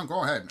if I'm wrong,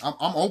 go ahead.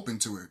 I'm open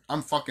to it.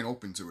 I'm fucking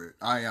open to it.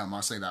 I am.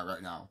 I'll say that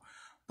right now.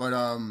 But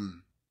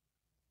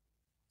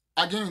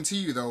I guarantee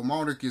you though,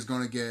 Marduk is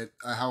gonna get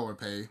a hell of a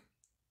pay.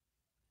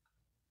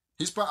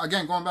 He's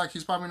again going back.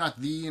 He's probably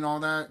not the and all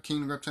that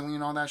King Reptilian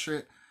and all that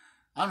shit.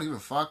 I don't give a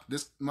fuck.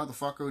 This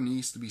motherfucker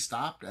needs to be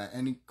stopped at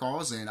any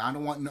cause, and I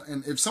don't want. No,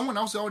 and if someone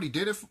else already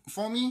did it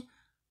for me,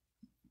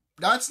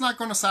 that's not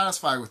gonna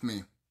satisfy with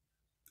me.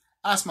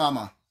 Ask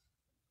Mama.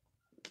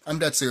 I'm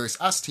dead serious.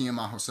 Ask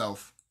TMI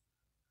herself.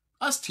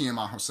 Ask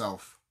TMI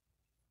herself.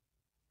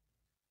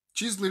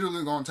 She's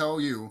literally gonna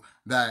tell you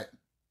that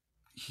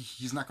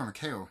he's not gonna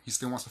kill. He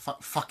still wants to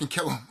fucking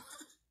kill him.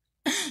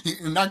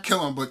 Not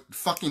kill him, but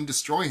fucking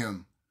destroy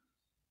him.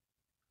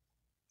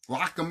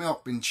 Lock him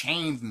up in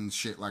chains and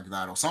shit like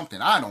that or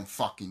something. I don't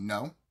fucking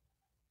know.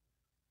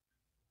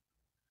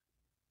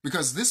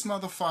 Because this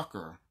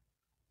motherfucker,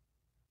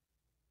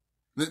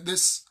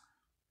 this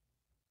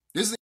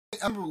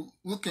I'm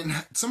looking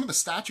at some of the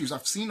statues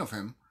I've seen of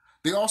him.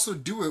 They also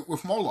do it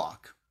with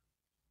Moloch.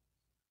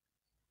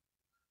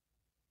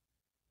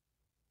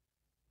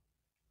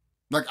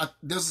 Like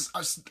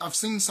I've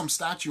seen some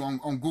statue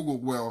on Google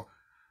where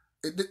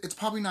it's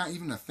probably not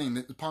even a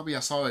thing. Probably I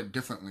saw it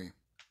differently.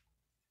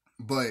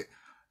 But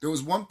there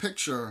was one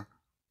picture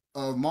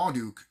of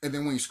Marduk, and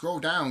then when you scroll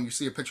down, you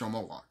see a picture of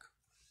Moloch.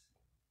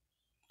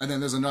 And then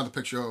there's another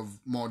picture of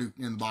Marduk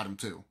in the bottom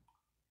too.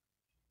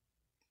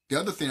 The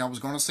other thing I was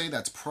going to say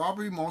that's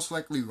probably most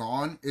likely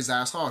wrong is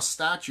that I saw a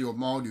statue of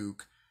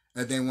Marduk,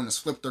 and then when it's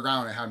flipped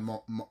around, it had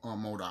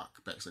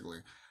Moloch,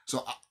 basically.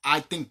 So I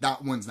think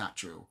that one's not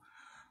true.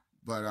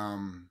 But,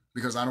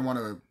 because I don't want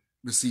to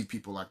receive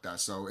people like that.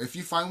 So if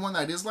you find one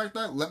that is like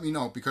that, let me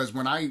know. Because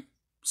when I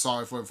saw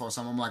it for the first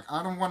time, I'm like,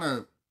 I don't want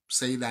to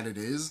say that it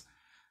is,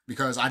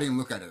 because I didn't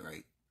look at it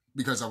right.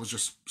 Because I was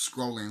just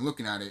scrolling and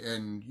looking at it,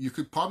 and you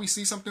could probably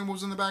see something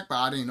was in the back, but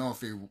I didn't know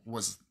if it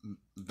was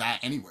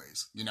that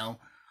anyways, you know?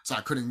 So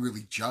I couldn't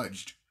really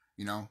judge,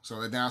 you know?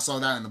 So then I saw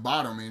that in the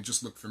bottom, and it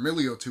just looked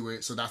familiar to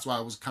it, so that's why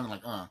I was kind of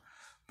like,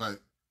 but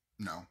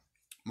no,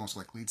 most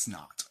likely it's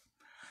not.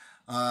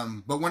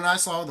 But when I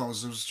saw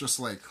those, it was just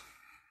like,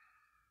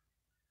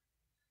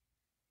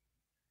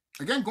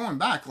 again, going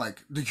back,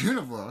 like, the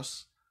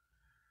universe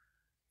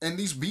and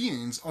these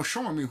beings are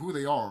showing me who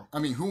they are. I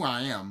mean, who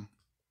I am.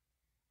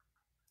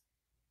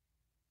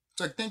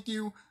 It's like, thank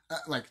you.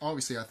 Like,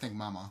 obviously, I thank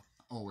Mama,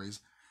 always.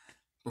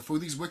 But for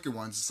these wicked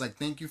ones, it's like,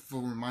 thank you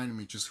for reminding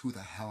me just who the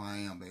hell I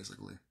am,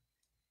 basically.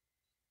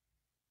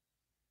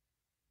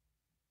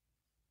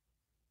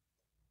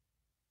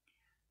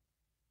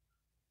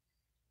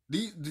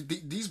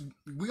 These,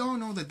 we all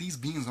know that these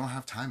beings don't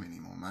have time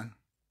anymore, man.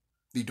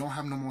 They don't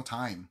have no more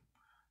time.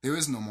 There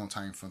is no more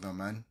time for them,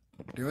 man.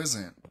 There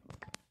isn't.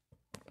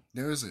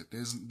 There isn't.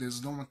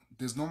 There's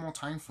no more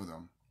time for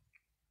them.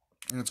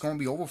 And it's gonna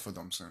be over for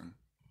them soon.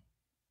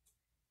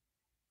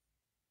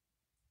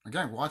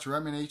 Again, watch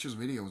Redman H's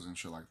videos and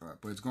shit like that,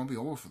 but it's gonna be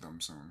over for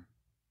them soon.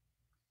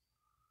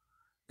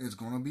 It's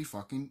gonna be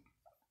fucking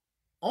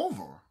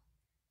over.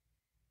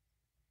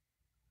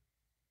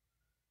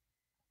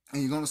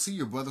 And you're gonna see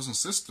your brothers and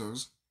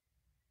sisters.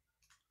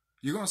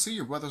 You're gonna see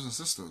your brothers and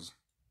sisters.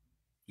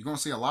 You're gonna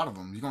see a lot of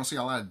them. You're gonna see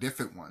a lot of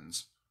different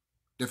ones.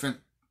 Different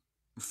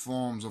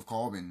forms of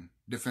carbon.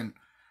 Different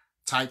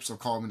types of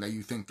carbon that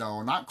you think that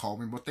are not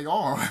carbon, but they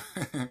are.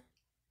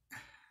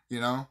 You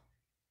know?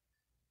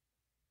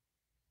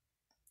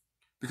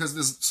 Because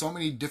there's so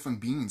many different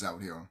beings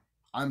out here.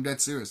 I'm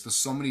dead serious. There's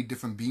so many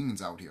different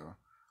beings out here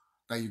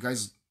that you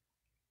guys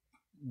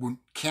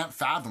can't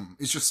fathom.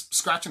 It's just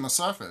scratching the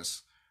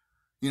surface.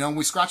 You know,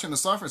 we're scratching the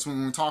surface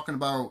when we're talking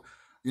about,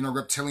 you know,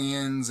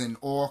 reptilians and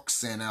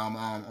orcs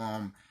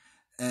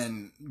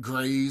and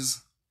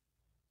greys.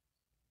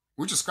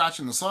 We're just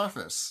scratching the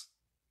surface.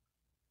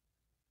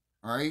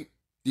 All right?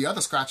 The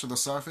other scratch of the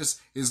surface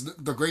is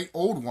the great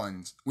old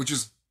ones, which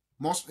is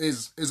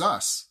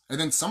us. And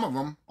then some of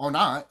them are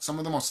not. Some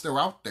of them are still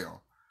out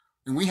there.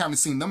 And we haven't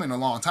seen them in a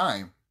long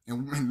time.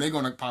 And they're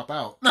going to pop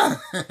out.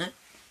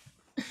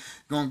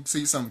 Going to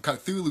see some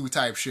Cthulhu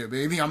type shit,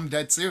 baby. I'm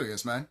dead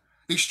serious, man.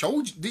 They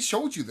showed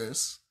you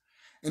this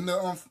in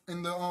the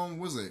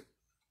was it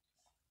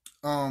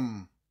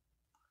in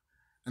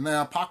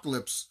the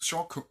Apocalypse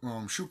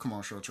shoe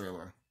commercial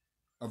trailer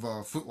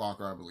of Foot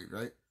Locker, I believe,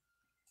 right?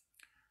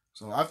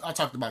 So I've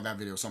talked about that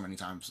video so many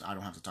times. I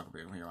don't have to talk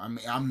about it here.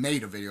 I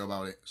made a video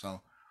about it. So,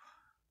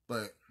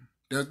 but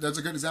there's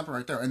a good example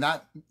right there. And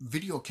that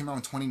video came out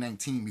in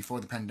 2019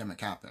 before the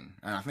pandemic happened.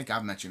 And I think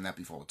I've mentioned that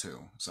before too.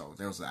 So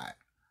there's that.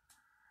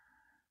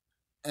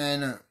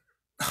 And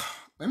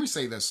let me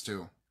say this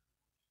too.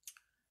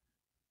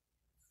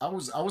 I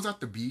was at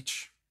the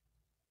beach,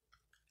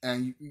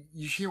 and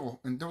you hear,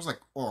 and there was like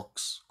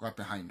orcs right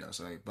behind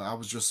us, right? But I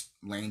was just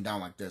laying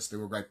down like this. They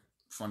were right in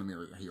front of me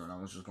right here, and I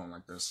was just going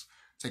like this,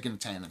 taking a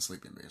tan and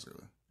sleeping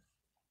basically.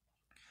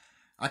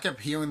 I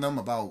kept hearing them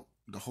about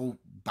the whole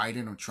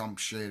Biden or Trump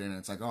shit, and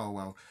it's like, oh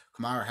well,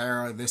 Kamala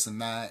Harris, this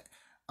and that.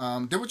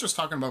 They were just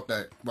talking about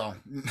that. Well,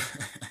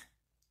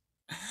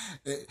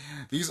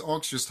 these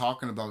orcs just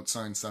talking about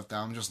certain stuff that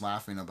I'm just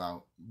laughing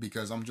about,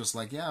 because I'm just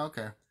like, yeah,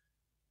 okay.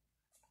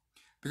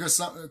 Because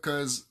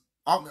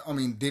I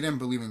mean, they didn't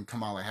believe in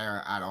Kamala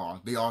Harris at all.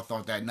 They all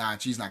thought that, nah,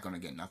 she's not gonna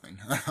get nothing.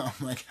 I'm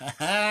like,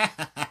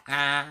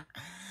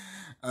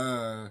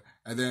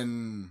 and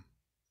then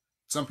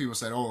some people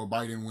said, oh,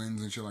 Biden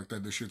wins and shit like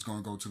that. This shit's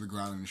gonna go to the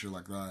ground and shit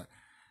like that.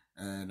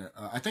 And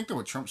I think they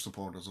were Trump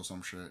supporters or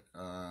some shit.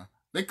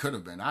 They could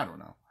have been. I don't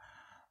know.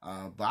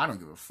 But I don't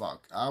give a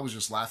fuck. I was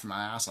just laughing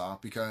my ass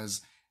off,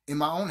 because in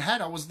my own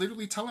head, I was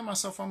literally telling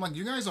myself, I'm like,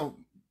 you guys are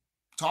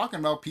talking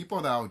about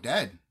people that are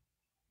dead.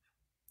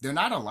 They're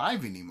not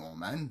alive anymore,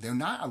 man. They're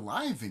not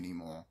alive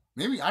anymore.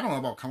 Maybe, I don't know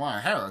about Kamala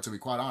Harris, to be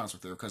quite honest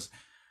with you, because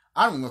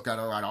I don't look at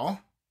her at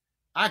all.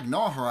 I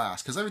ignore her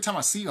ass, because every time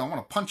I see her, I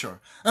want to punch her.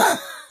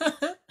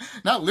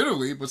 Not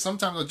literally, but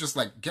sometimes I'll just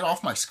like, get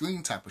off my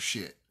screen type of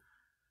shit.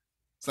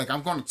 It's like,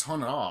 I'm going to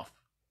turn it off.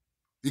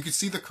 You can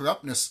see the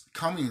corruptness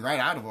coming right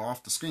out of her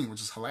off the screen,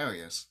 which is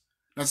hilarious.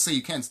 Not to say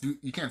you can't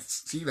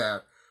see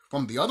that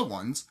from the other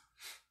ones,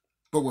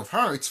 but with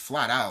her, it's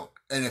flat out.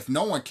 And if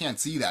no one can't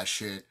see that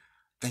shit,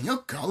 then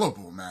you're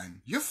gullible,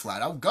 man. You're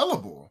flat out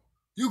gullible.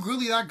 You're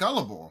really that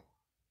gullible.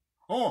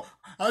 Oh,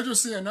 I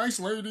just see a nice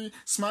lady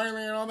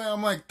smiling and all that.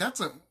 I'm like,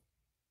 that's a...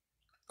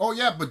 Oh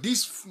yeah, but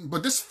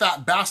this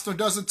fat bastard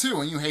does it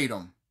too, and you hate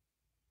him.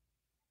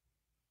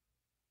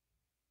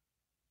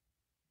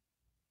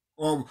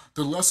 Or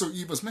the lesser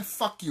evils. Man,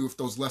 fuck you with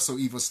those lesser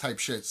evils type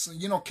shit. So,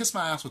 you know, kiss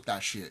my ass with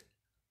that shit.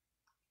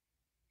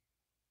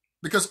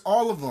 Because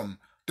all of them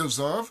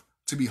deserve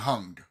to be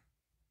hung.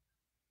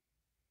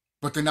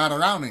 But they're not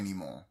around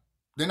anymore.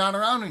 They're not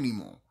around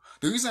anymore.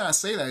 The reason I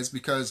say that is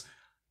because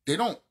they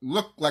don't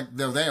look like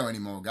they're there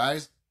anymore,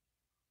 guys.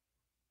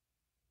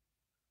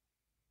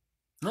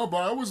 No, but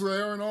I was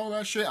there and all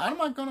that shit. I'm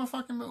not gonna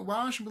fucking... Well,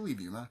 I should believe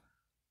you, man.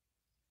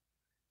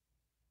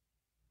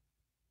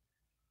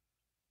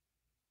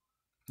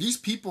 These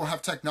people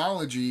have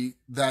technology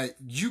that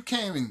you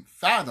can't even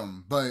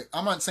fathom. But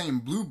I'm not saying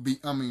blue beam...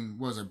 I mean,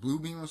 was it blue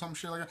beam or some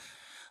shit like that?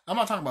 I'm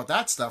not talking about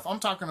that stuff.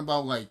 I'm talking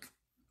about, like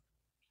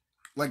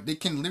they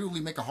can literally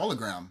make a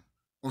hologram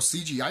or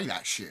CGI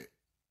that shit.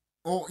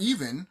 Or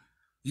even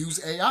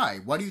use AI.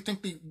 Why do you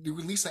think they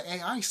release the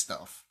AI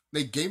stuff?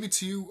 They gave it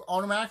to you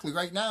automatically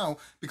right now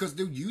because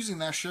they're using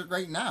that shit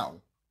right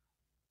now.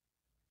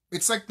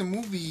 It's like the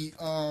movie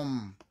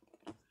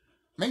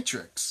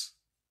Matrix.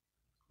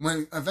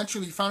 When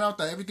eventually you found out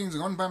that everything's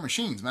run by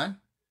machines, man.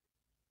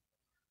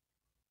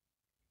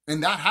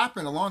 And that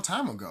happened a long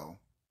time ago.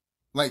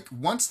 Like,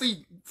 once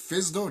they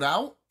fizzled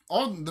out,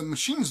 all the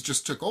machines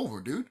just took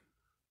over, dude.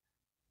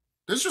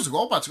 There's just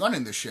robots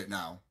running this shit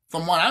now,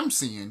 from what I'm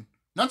seeing.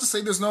 Not to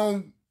say there's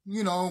no,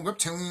 you know,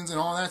 reptilians and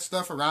all that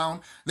stuff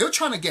around. They're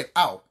trying to get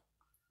out,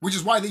 which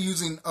is why they're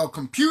using a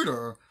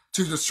computer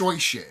to destroy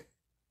shit.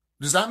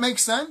 Does that make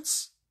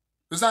sense?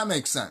 Does that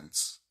make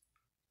sense?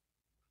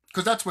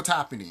 Because that's what's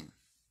happening,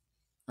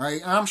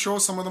 right? And I'm sure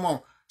some of them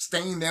are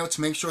staying there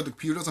to make sure the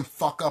computer doesn't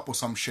fuck up or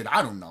some shit.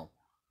 I don't know.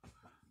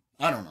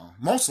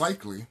 Most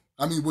likely.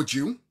 I mean, would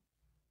you?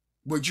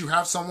 Would you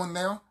have someone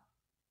there?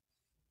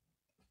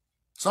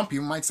 Some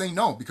people might say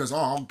no because,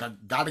 oh,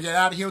 gotta get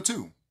out of here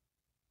too.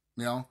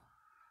 You know?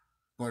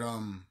 But,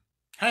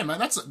 hey man,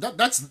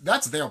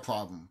 that's their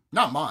problem.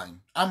 Not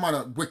mine. I'm not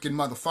a wicked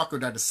motherfucker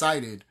that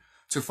decided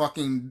to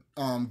fucking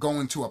go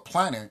into a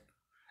planet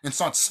and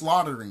start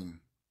slaughtering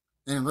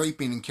and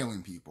raping and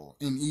killing people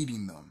and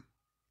eating them.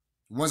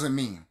 It wasn't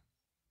me.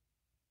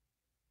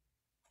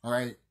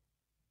 Alright?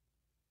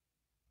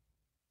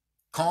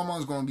 Karma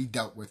is going to be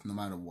dealt with no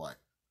matter what.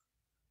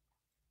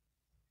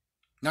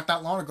 Not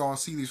that long ago, I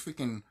see these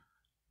freaking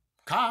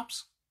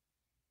cops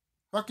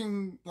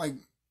fucking, like,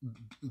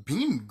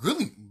 being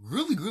really,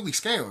 really, really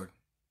scared.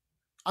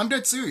 I'm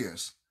dead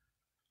serious.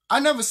 I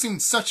never seen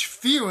such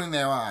fear in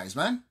their eyes,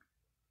 man.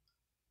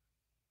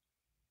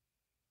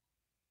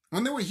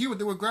 When they were here,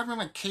 they were grabbing,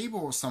 like,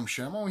 cable or some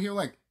shit. I'm over here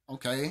like,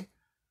 okay.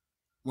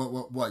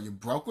 What, you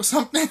broke or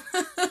something?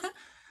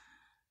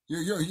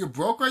 You're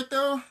broke right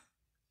there?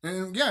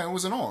 And yeah, it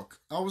was an orc.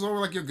 I was over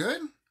like, you're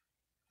good?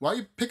 Why are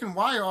you picking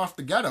wire off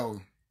the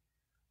ghetto?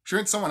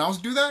 Shouldn't someone else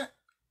do that?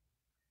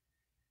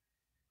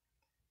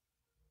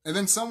 And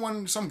then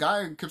some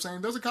guy kept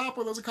saying, there's a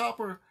copper, there's a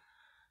copper.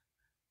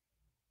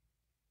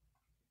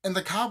 And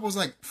the cop was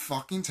like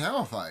fucking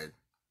terrified.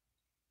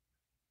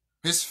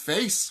 His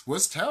face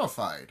was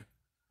terrified.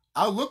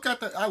 I looked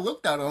at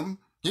him.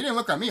 He didn't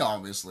look at me,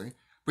 obviously.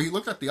 But he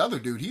looked at the other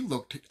dude. He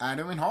looked at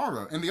him in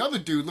horror. And the other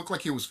dude looked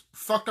like he was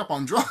fucked up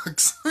on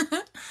drugs.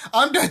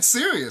 I'm dead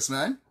serious,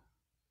 man.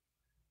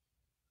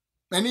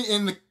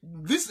 And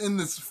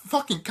this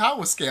fucking cop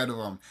was scared of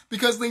him.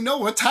 Because they know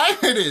what time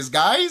it is,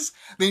 guys.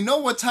 They know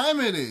what time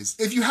it is.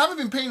 If you haven't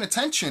been paying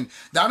attention,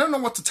 I don't know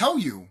what to tell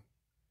you.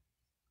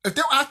 If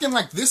they're acting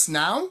like this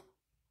now,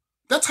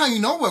 that's how you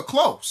know we're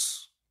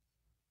close.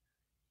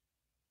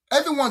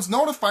 Everyone's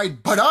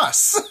notified but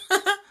us.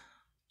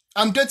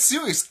 I'm dead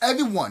serious.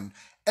 Everyone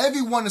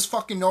is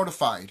fucking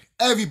notified.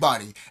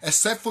 Everybody,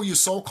 except for you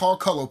so-called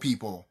color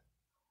people.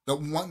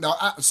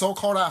 The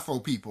so-called Afro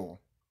people,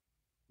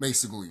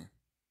 basically.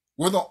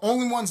 We're the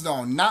only ones that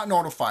are not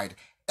notified.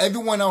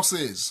 Everyone else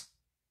is.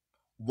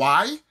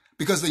 Why?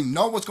 Because they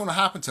know what's going to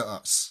happen to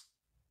us.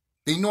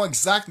 They know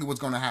exactly what's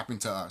going to happen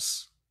to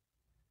us.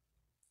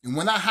 And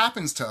when that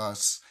happens to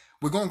us,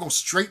 we're going to go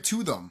straight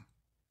to them.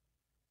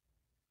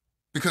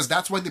 Because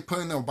that's what they put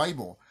in their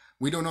Bible.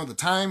 We don't know the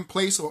time,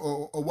 place,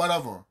 or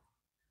whatever.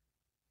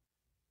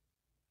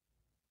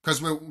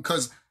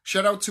 Because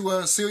shout out to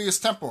a Sirius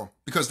Temple.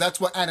 Because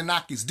that's what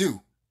Anunnakis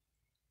do.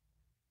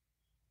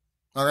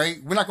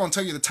 Alright? We're not going to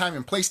tell you the time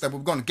and place that we're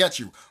going to get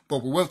you.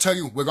 But we will tell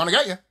you, we're going to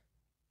get you.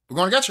 We're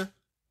going to get you.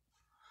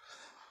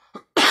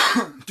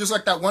 Just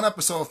like that one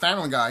episode of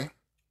Family Guy.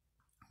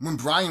 When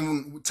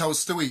Brian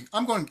tells Stewie,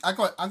 I'm going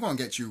to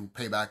get you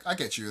payback. I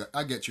get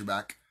you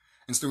back.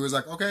 And Stewie was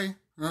like, okay,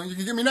 well, you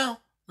can get me now.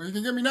 Or you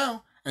can get me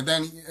now. And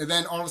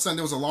then all of a sudden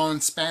there was a long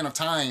span of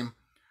time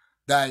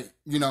that,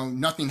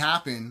 nothing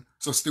happened.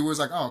 So Stewie was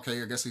like, oh,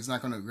 okay, I guess he's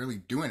not going to really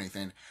do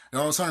anything.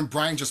 And all of a sudden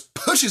Brian just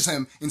pushes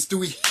him and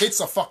Stewie hits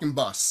a fucking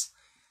bus.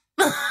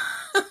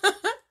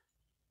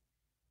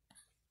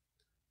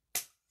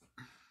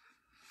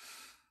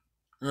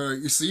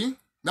 You see?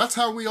 That's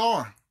how we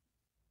are.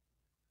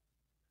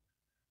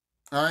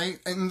 Alright?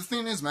 And the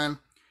thing is, man,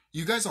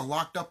 you guys are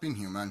locked up in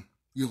here, man.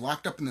 You're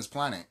locked up in this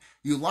planet.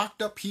 You're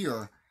locked up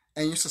here,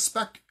 and you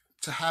suspect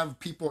to have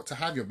people to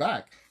have your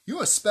back.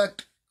 You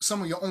expect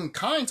some of your own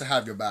kind to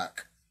have your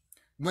back.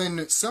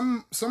 When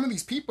some of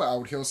these people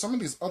out here, some of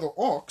these other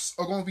orcs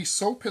are going to be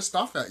so pissed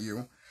off at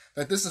you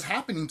that this is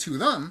happening to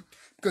them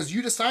because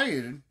you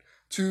decided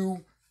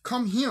to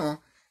come here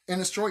and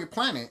destroy your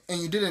planet,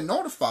 and you didn't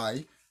notify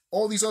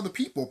all these other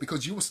people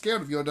because you were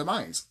scared of your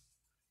demise.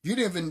 You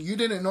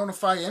didn't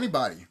notify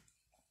anybody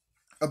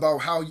about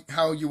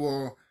how you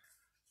were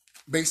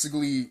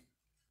basically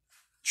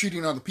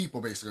treating other people,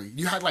 basically.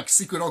 You had like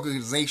secret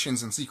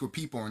organizations and secret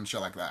people and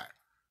shit like that.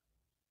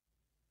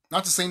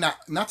 Not to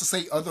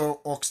say other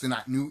orcs did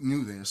not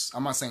knew this.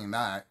 I'm not saying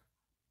that.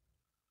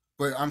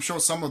 But I'm sure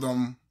some of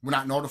them were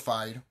not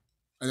notified.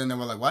 And then they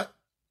were like, what?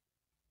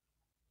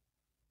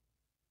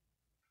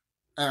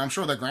 And I'm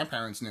sure their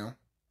grandparents knew.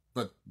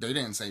 But they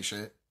didn't say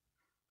shit.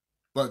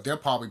 But their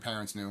probably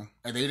parents knew,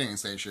 and they didn't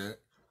say shit.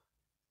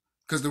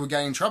 Because they would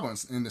get in trouble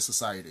in this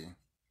society.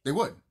 They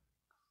would.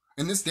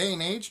 In this day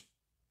and age,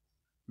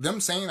 them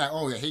saying that,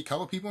 oh, they hate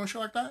color people and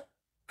shit like that,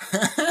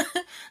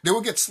 they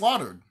will get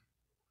slaughtered.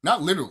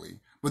 Not literally,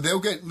 but they'll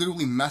get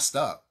literally messed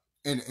up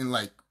in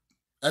like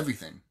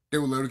everything. They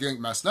will literally get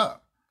messed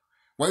up.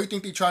 Why do you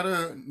think they try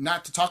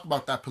not to talk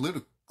about that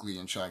politically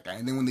and shit like that?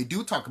 And then when they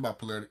do talk about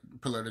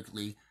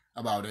politically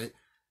about it,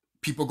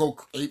 people go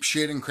ape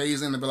shit and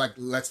crazy and they'll be like,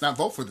 let's not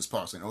vote for this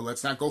person. Or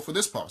let's not go for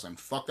this person.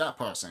 Fuck that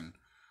person.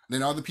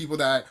 Then other people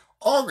that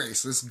are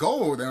racist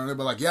go there and they'll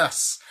be like,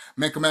 yes,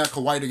 make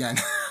America white again.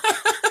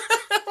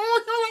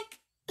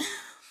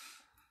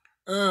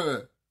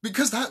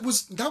 Because that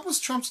was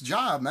Trump's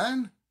job,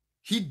 man.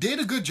 He did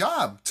a good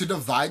job to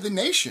divide the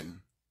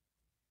nation.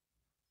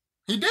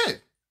 He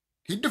did.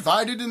 He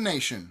divided the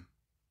nation.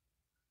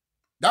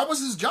 That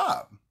was his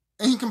job.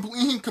 And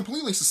he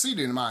completely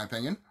succeeded, in my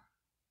opinion.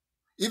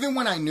 Even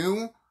when I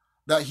knew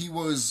that he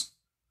was,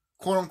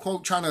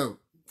 quote-unquote, trying to,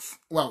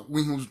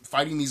 when he was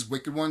fighting these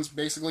wicked ones,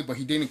 basically, but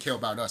he didn't care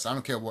about us. I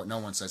don't care what no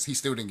one says. He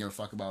still didn't give a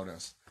fuck about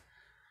us.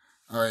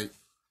 All right.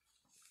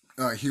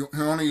 He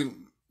only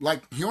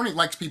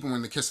likes people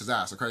when they kiss his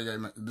ass. Okay,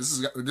 this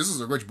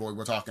is a rich boy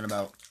we're talking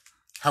about.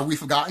 Have we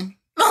forgotten?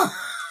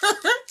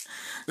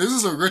 This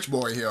is a rich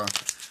boy here.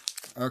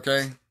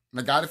 Okay, and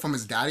I got it from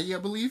his daddy, I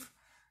believe.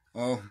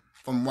 Well,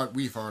 from what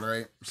we've heard,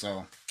 right?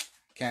 So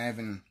can't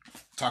even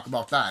talk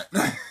about that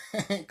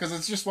because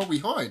it's just what we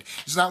heard.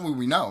 It's not what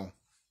we know.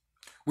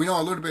 We know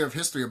a little bit of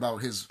history about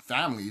his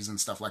families and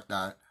stuff like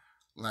that,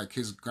 like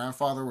his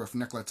grandfather with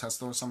Nikola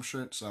Tesla or some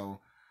shit. So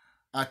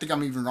I think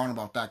I'm even wrong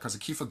about that because I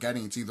keep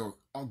forgetting it's either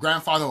a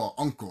grandfather or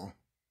uncle.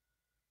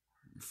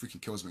 It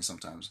freaking kills me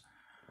sometimes.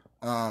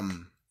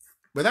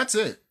 But that's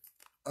it.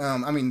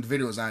 I mean, the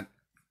video is not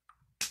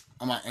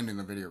I'm not ending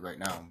the video right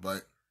now,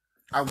 but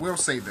I will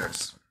say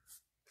this.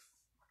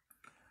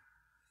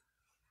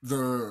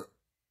 The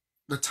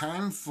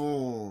time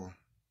for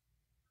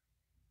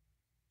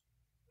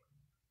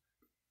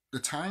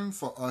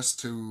us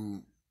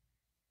to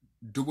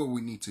do what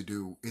we need to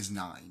do is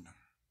 9.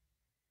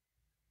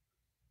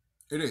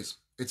 It is.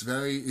 It's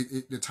very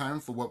the time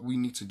for what we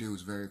need to do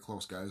is very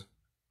close, guys.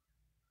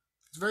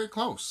 It's very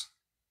close.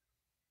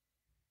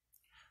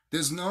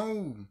 There's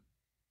no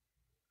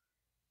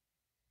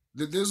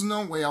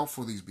way out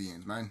for these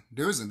beings, man.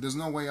 There isn't. There's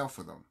no way out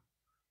for them.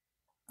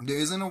 There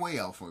isn't a way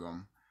out for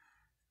them.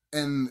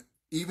 And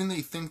even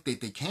they think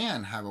that they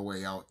can have a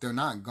way out, they're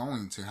not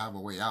going to have a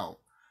way out.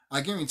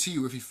 I guarantee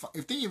you,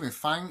 if they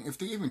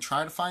even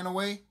try to find a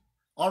way,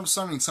 all of a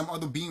sudden some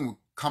other being will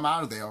come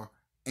out of there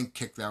and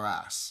kick their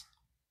ass.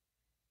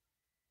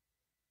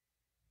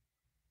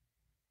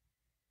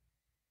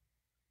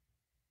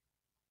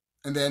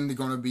 And then they're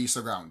going to be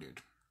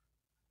surrounded.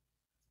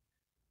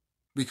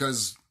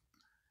 Because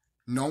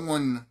no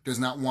one does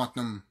not want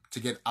them to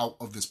get out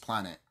of this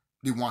planet.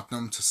 They want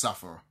them to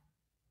suffer.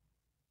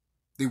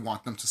 They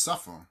want them to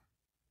suffer.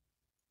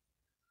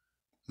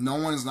 No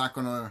one's not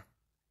gonna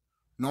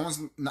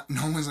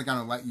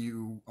let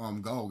you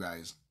go,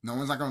 guys. No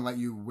one's not gonna let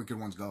you wicked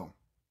ones go.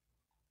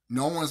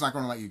 No one's not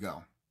gonna let you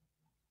go.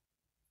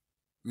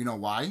 You know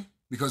why?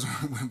 Because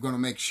we're gonna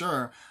make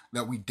sure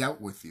that we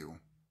dealt with you.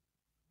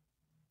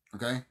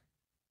 Okay?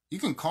 You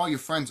can call your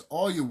friends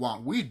all you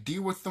want. We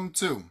deal with them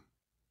too.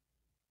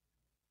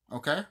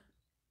 Okay?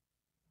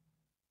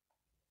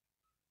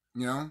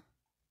 You know?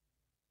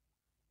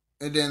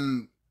 And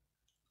then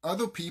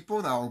other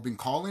people that have been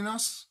calling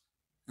us,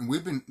 and we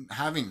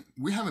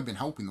haven't been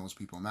helping those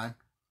people, man.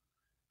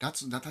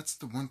 That's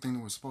the one thing that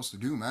we're supposed to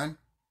do, man.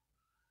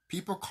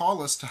 People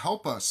call us to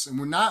help us, and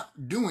we're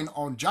not doing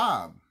our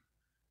job.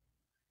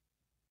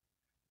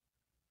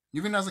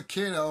 Even as a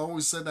kid, I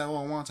always said that, I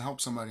wanted to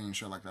help somebody and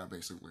shit like that,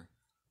 basically.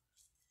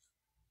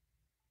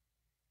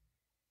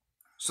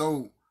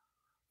 So,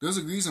 there's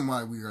a reason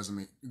why we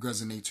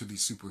resonate to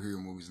these superhero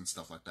movies and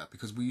stuff like that,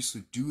 because we used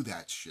to do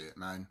that shit,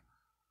 man.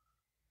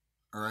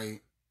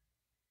 Alright?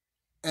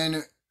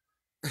 And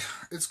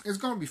it's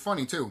gonna be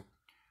funny, too.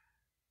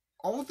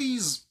 All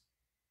these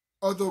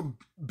other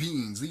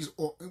beings, these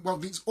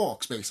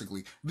orcs,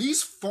 basically,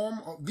 these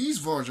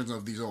versions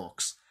of these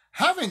orcs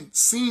haven't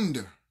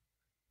seen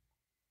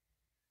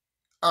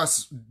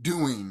us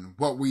doing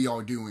what we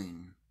are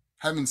doing.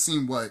 Haven't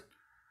seen what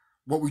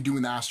we do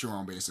in the astral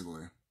realm,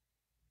 basically.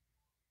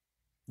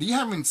 They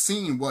haven't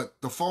seen what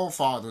the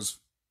forefathers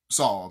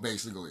saw,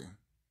 basically.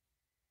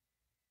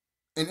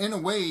 And in a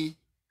way,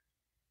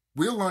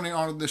 we're learning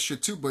all of this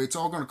shit too, but it's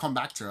all going to come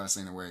back to us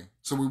in a way.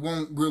 So we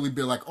won't really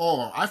be like,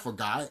 oh, I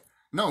forgot.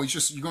 No, it's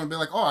just, you're going to be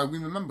like, oh, we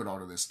remembered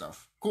all of this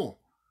stuff. Cool.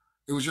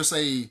 It was just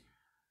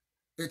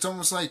it's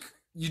almost like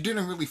you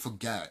didn't really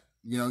forget.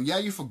 You know, yeah,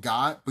 you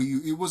forgot, but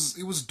it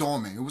was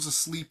dormant. It was a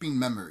sleeping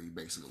memory,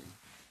 basically.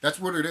 That's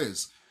what it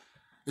is.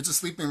 It's a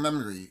sleeping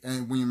memory.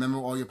 And when you remember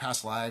all your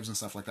past lives and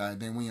stuff like that,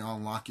 then when you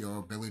unlock your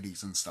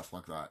abilities and stuff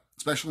like that.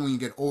 Especially when you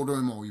get older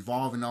and more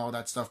evolved and all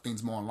that stuff,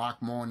 things more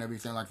unlock more and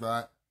everything like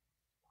that.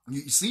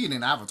 You see it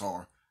in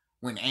Avatar.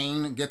 When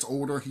Aang gets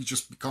older, he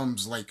just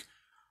becomes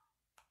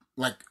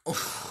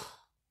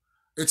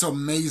it's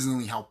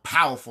amazingly how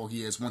powerful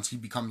he is once he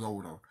becomes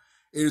older.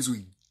 It is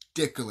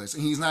ridiculous.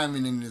 And he's not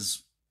even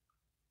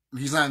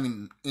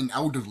in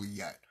elderly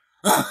yet.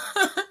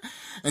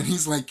 And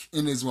he's like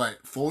in his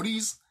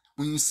 40s?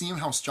 When you see him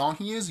how strong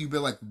he is, you'd be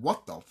like,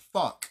 what the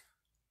fuck?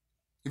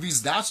 If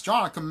he's that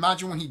strong, I can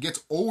imagine when he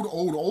gets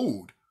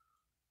old.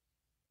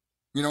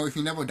 You know, if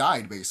he never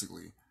died,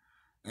 basically.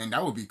 And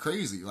that would be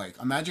crazy. Like,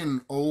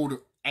 imagine old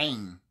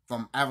Aang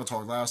from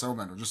Avatar: The Last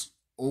Airbender, just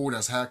old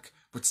as heck,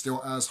 but still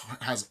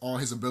has all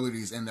his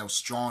abilities and they're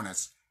strong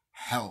as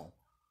hell.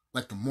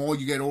 Like, the more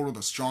you get older,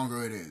 the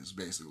stronger it is,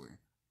 basically.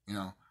 You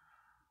know?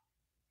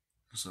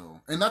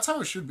 So, and that's how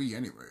it should be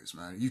anyways,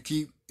 man. You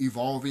keep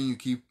evolving, you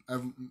keep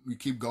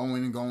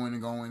going and going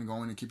and going and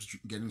going, and it keeps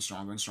getting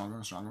stronger and stronger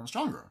and stronger and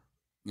stronger.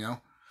 You know?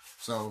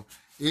 So,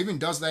 it even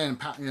does that it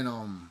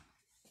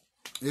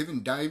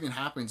even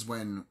happens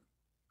when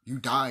you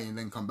die and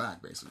then come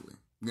back, basically.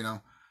 You know?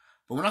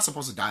 But we're not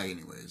supposed to die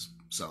anyways.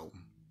 So,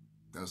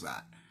 there's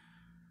that.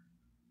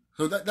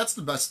 So, that's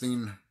the best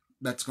thing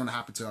that's going to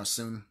happen to us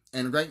soon.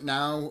 And right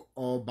now,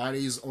 our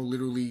bodies are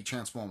literally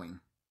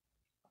transforming.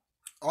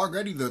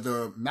 Already,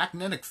 the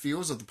magnetic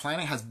fields of the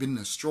planet has been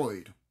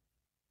destroyed.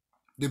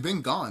 They've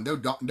been gone. They're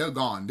gone.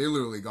 They're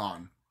literally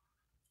gone.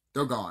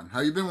 They're gone.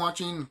 Have you been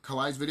watching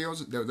Kali's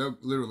videos? They're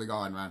literally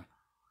gone, man.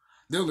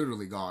 They're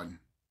literally gone.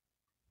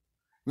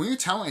 When you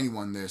tell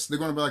anyone this, they're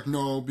gonna be like,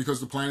 no,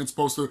 because the planet's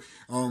supposed to,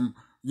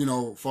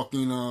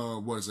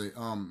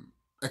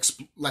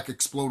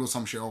 explode or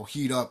some shit, or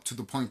heat up to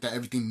the point that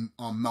everything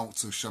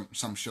melts or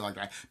some shit like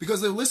that. Because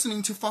they're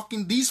listening to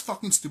these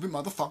stupid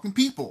motherfucking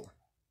people.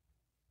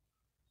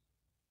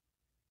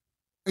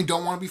 And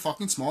don't want to be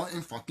fucking smart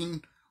and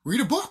fucking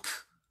read a book.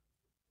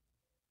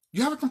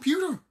 You have a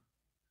computer.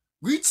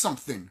 Read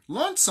something.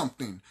 Learn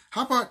something.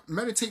 How about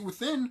meditate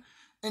within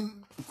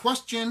and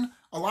question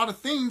a lot of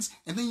things,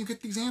 and then you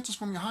get these answers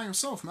from your higher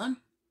self, man.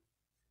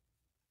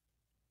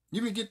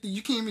 You can't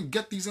even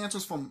get these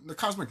answers from the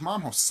cosmic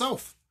mom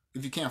herself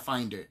if you can't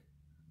find it.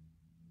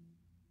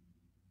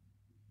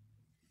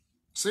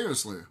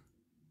 Seriously.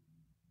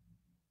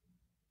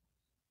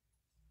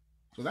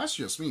 So that's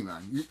just me,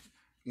 man.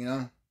 You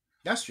know,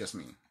 that's just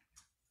me.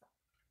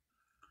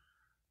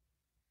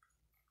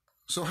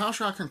 So how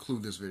should I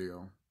conclude this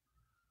video?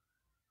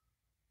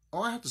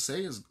 All I have to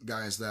say is,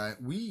 guys, that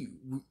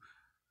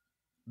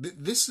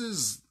this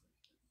is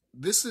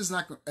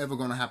not ever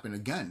going to happen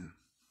again.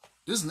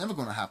 This is never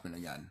going to happen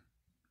again.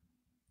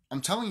 I'm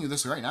telling you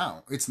this right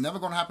now. It's never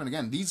going to happen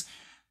again.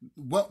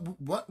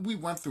 What we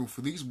went through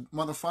for these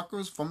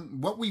motherfuckers, from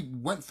what we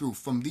went through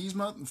from these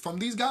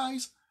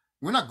guys,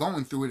 we're not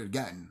going through it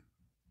again,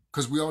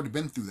 because we already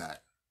been through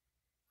that.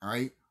 All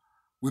right,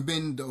 we've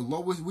been the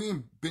lowest.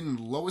 We've been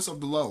the lowest of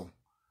the low.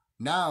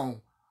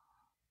 Now,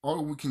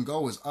 all we can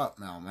go is up.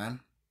 Now, man,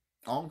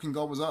 all we can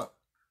go is up.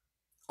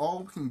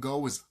 All we can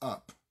go is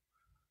up.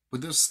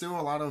 But there's still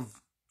a lot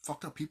of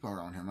fucked up people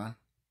around here, man.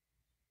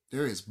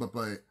 There is, but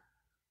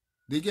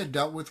they get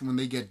dealt with when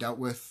they get dealt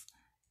with,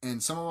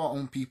 and some of our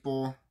own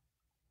people,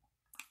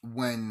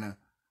 when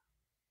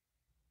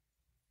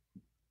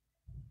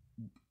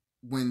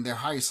their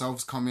higher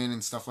selves come in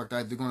and stuff like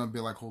that, they're gonna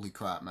be like, "Holy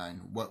crap, man!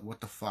 What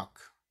the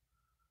fuck?"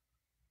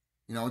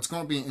 You know, it's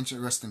gonna be an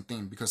interesting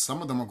thing, because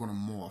some of them are gonna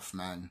morph,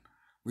 man.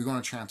 We're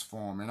gonna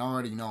transform, and I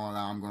already know that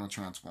I'm gonna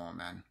transform,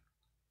 man.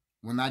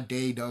 When that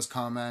day does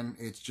come, man,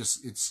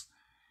 it's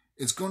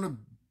gonna.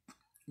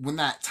 When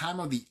that time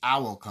of the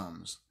hour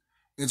comes,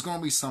 it's going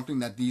to be something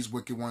that these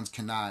wicked ones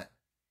cannot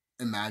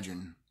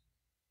imagine.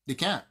 They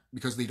can't,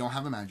 because they don't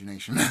have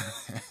imagination.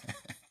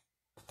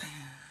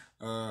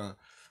 But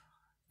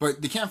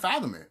they can't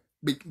fathom it.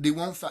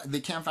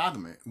 They can't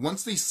fathom it.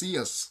 Once they see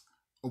us,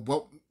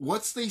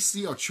 once they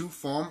see our true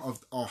form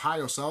of our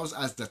higher selves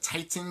as the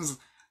titans,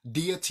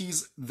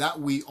 deities that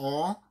we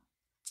are,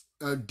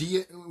 what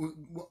do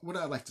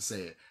I like to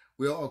say it?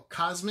 We are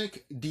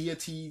cosmic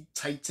deity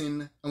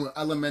titan,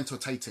 elemental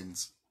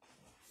titans.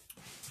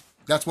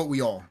 That's what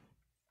we are.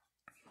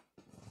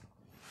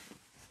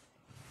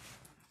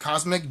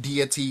 Cosmic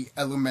deity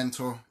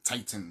elemental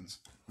titans.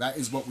 That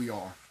is what we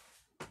are.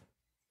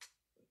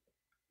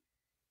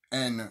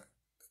 And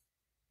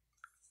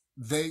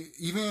they,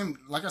 even,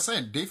 like I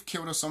said, they've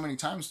killed us so many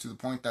times to the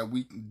point that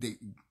we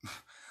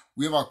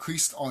have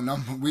increased our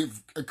number. We've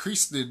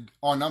increased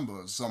our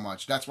numbers so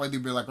much. That's why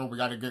they'd be like, "Oh, we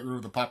got to get rid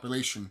of the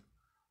population."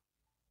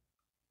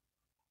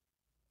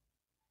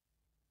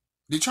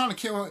 They're trying to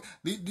kill.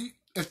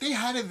 If they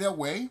had it their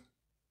way,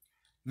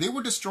 they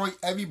would destroy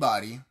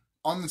everybody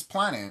on this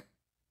planet,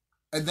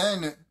 and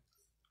then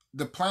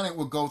the planet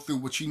would go through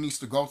what she needs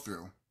to go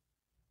through.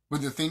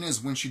 But the thing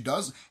is, when she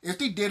does, if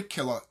they did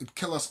kill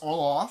us all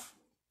off,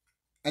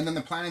 and then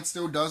the planet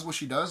still does what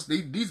she does,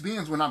 these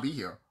beings would not be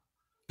here.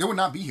 They would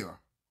not be here.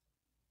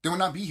 They would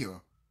not be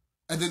here.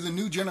 And then the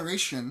new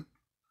generation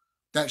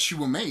that she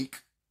will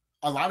make,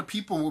 a lot of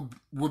people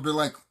would be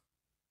like,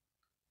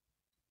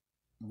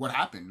 "What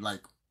happened?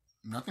 Like,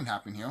 nothing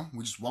happened here.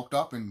 We just woke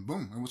up and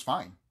boom, it was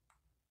fine."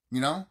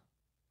 You know?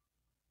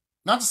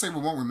 Not to say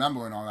we won't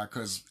remember and all that,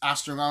 because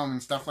astral realm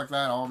and stuff like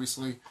that,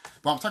 obviously.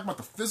 But I'm talking about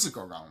the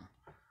physical realm.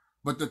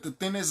 But the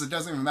thing is, it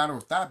doesn't even matter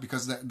with that,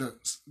 because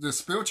the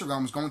spiritual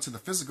realm is going to the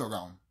physical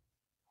realm.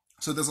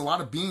 So there's a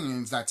lot of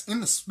beings that's in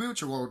the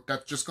spiritual world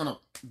that's just going to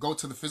go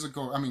to the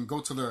physical,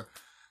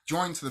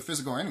 join to the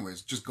physical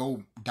anyways. Just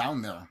go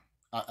down there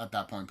at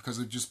that point, because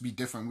it'd just be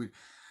different.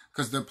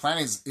 Because the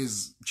planet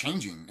is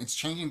changing. It's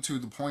changing to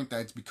the point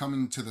that it's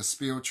becoming to the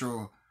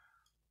spiritual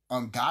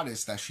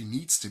goddess that she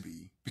needs to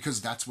be.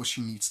 Because that's what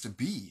she needs to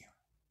be.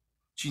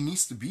 She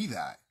needs to be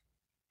that.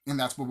 And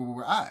that's where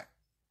we're at.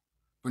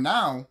 But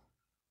now,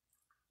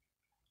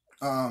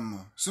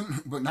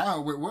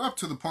 we're up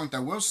to the point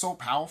that we're so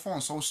powerful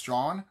and so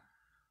strong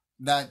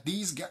that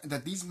these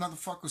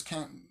motherfuckers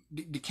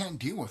can't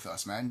deal with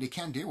us, man. They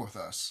can't deal with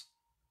us.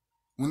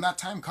 When that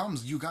time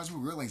comes, you guys will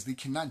realize they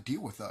cannot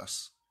deal with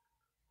us.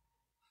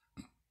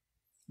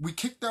 We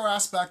kicked their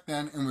ass back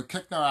then, and we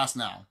kicked their ass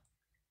now.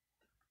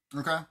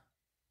 Okay?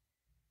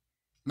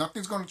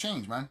 Nothing's going to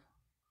change, man.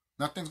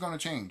 Nothing's going to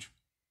change.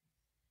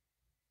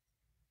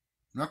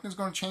 Nothing's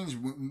going to change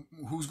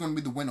who's going to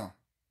be the winner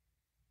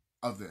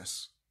of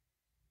this.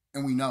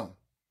 And we know.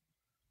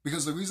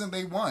 Because the reason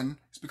they won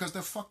is because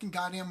they're fucking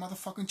goddamn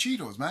motherfucking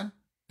Cheetos, man.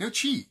 They're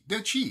cheat.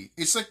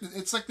 It's like in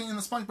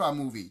the SpongeBob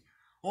movie.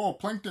 "Oh,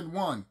 Plankton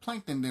won."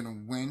 Plankton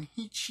didn't win.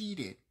 He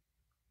cheated.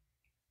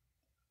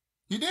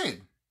 He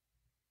did.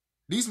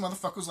 These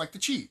motherfuckers like to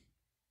cheat.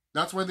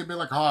 That's why they'd be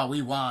like, "Oh,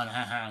 we won."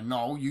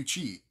 No, you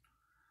cheat.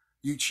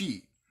 You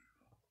cheat.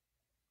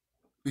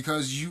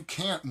 Because you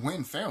can't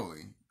win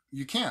fairly.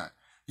 You can't.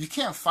 You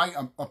can't fight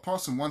a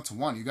person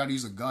 1-to-1. You gotta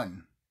use a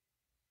gun.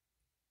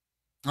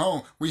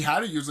 "Oh, we had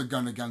to use a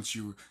gun against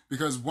you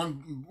because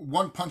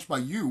one punch by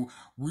you,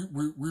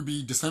 we'd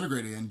be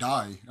disintegrated and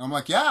die." I'm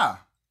like, yeah.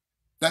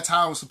 That's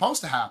how it's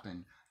supposed to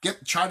happen.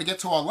 Try to get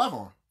to our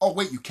level. Oh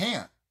wait, you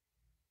can't.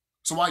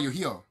 So why you're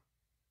here?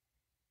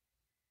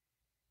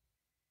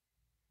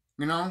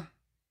 You know?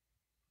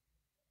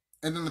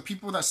 And then the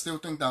people that still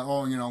think that,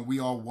 oh, you know, we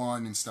all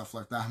won and stuff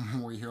like that,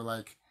 we hear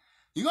like,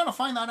 you're gonna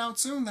find that out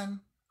soon then.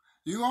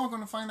 You all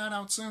gonna find that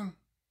out soon.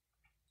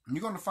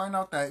 You're gonna find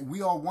out that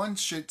we all won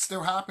shit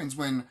still happens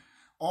when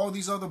all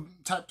these other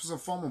types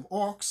of form of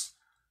orcs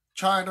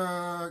try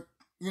to,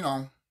 you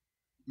know,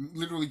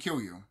 literally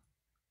kill you.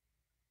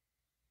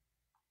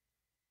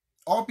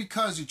 All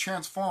because you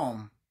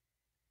transform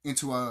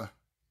into a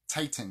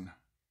titan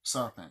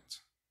serpent.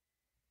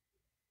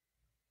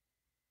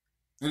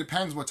 It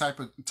depends what type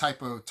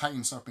of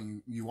titan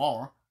serpent you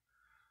are,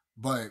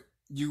 but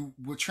you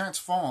would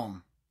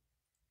transform,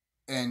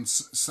 and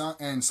some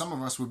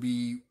of us would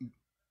be,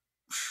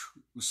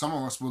 some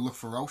of us would look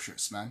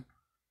ferocious, man.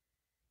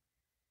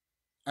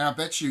 And I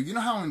bet you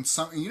know how in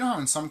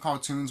some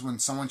cartoons when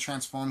someone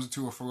transforms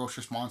into a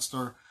ferocious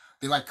monster,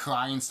 they like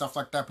cry and stuff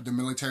like that, but the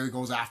military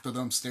goes after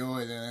them still,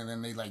 and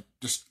then they like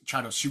just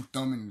try to shoot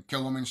them and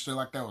kill them and shit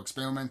like that, or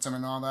experiment them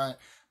and all that.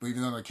 But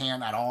even though they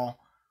can't at all,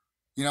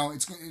 you know,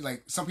 it's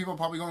like some people are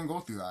probably going to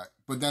go through that.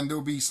 But then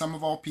there'll be some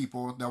of all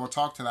people that will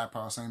talk to that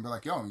person and be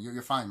like, "Yo,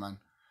 you're fine, man.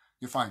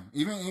 You're fine."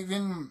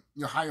 Even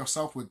your higher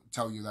self would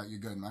tell you that you're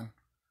good, man.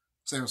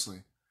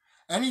 Seriously,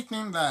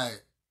 anything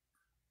that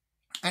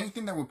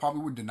we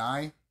probably would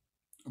deny,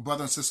 a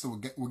brother and sister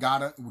would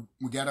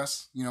get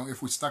us. You know,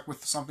 if we're stuck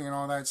with something and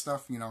all that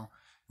stuff, you know,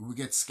 if we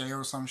get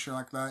scared or some shit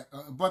like that,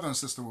 a brother and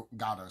sister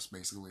got us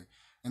basically,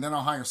 and then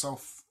our higher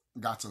self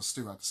got us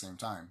too at the same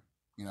time.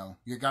 You know,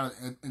 you gotta,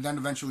 and then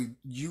eventually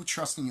you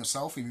trusting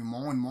yourself even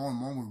more and more and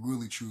more will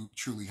really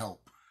truly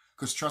help,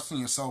 because trusting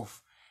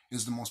yourself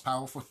is the most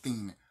powerful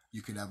thing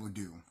you could ever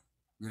do.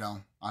 You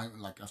know, I've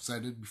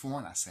said it before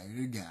and I say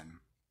it again.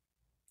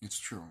 It's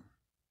true.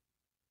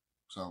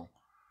 So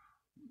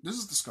this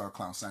is the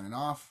CHUCKY signing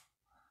off.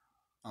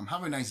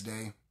 Have a nice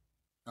day.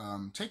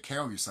 Take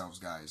care of yourselves,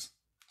 guys.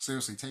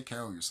 Seriously, take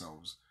care of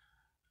yourselves.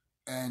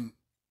 And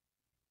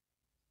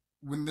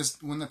when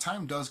the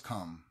time does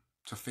come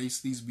to face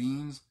these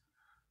beings,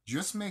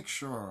 just make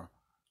sure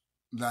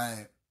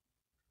that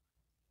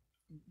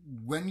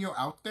when you're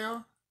out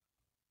there,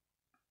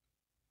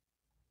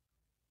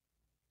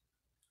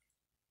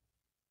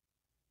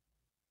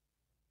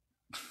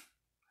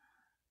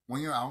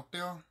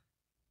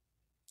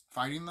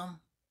 fighting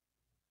them,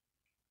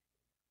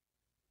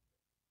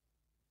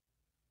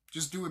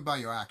 just do it by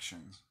your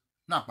actions,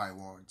 not by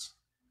words.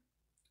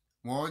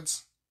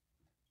 Words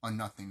are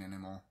nothing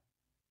anymore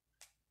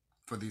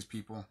for these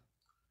people.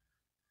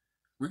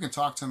 We can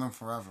talk to them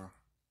forever,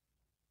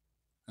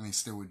 and they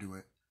still would do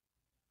it.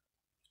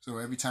 So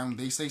every time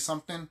they say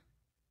something,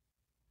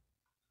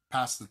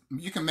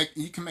 you can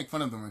make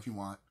fun of them if you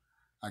want,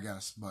 I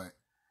guess, but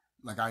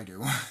like I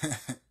do.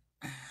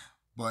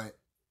 But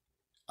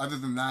other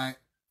than that,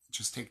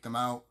 just take them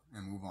out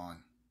and move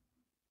on.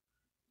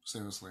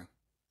 Seriously,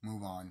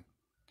 move on.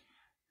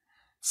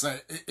 So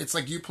it's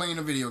like you playing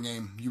a video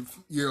game.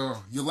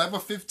 You're level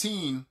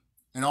 15,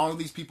 and all of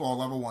these people are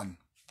level 1.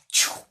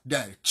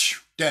 Dead,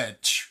 dead,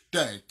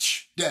 dead,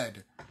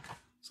 dead.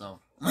 So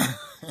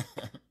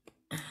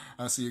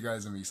I'll see you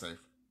guys and be safe.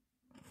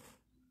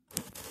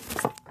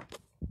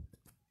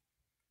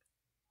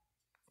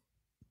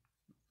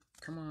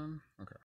 Come on. Okay.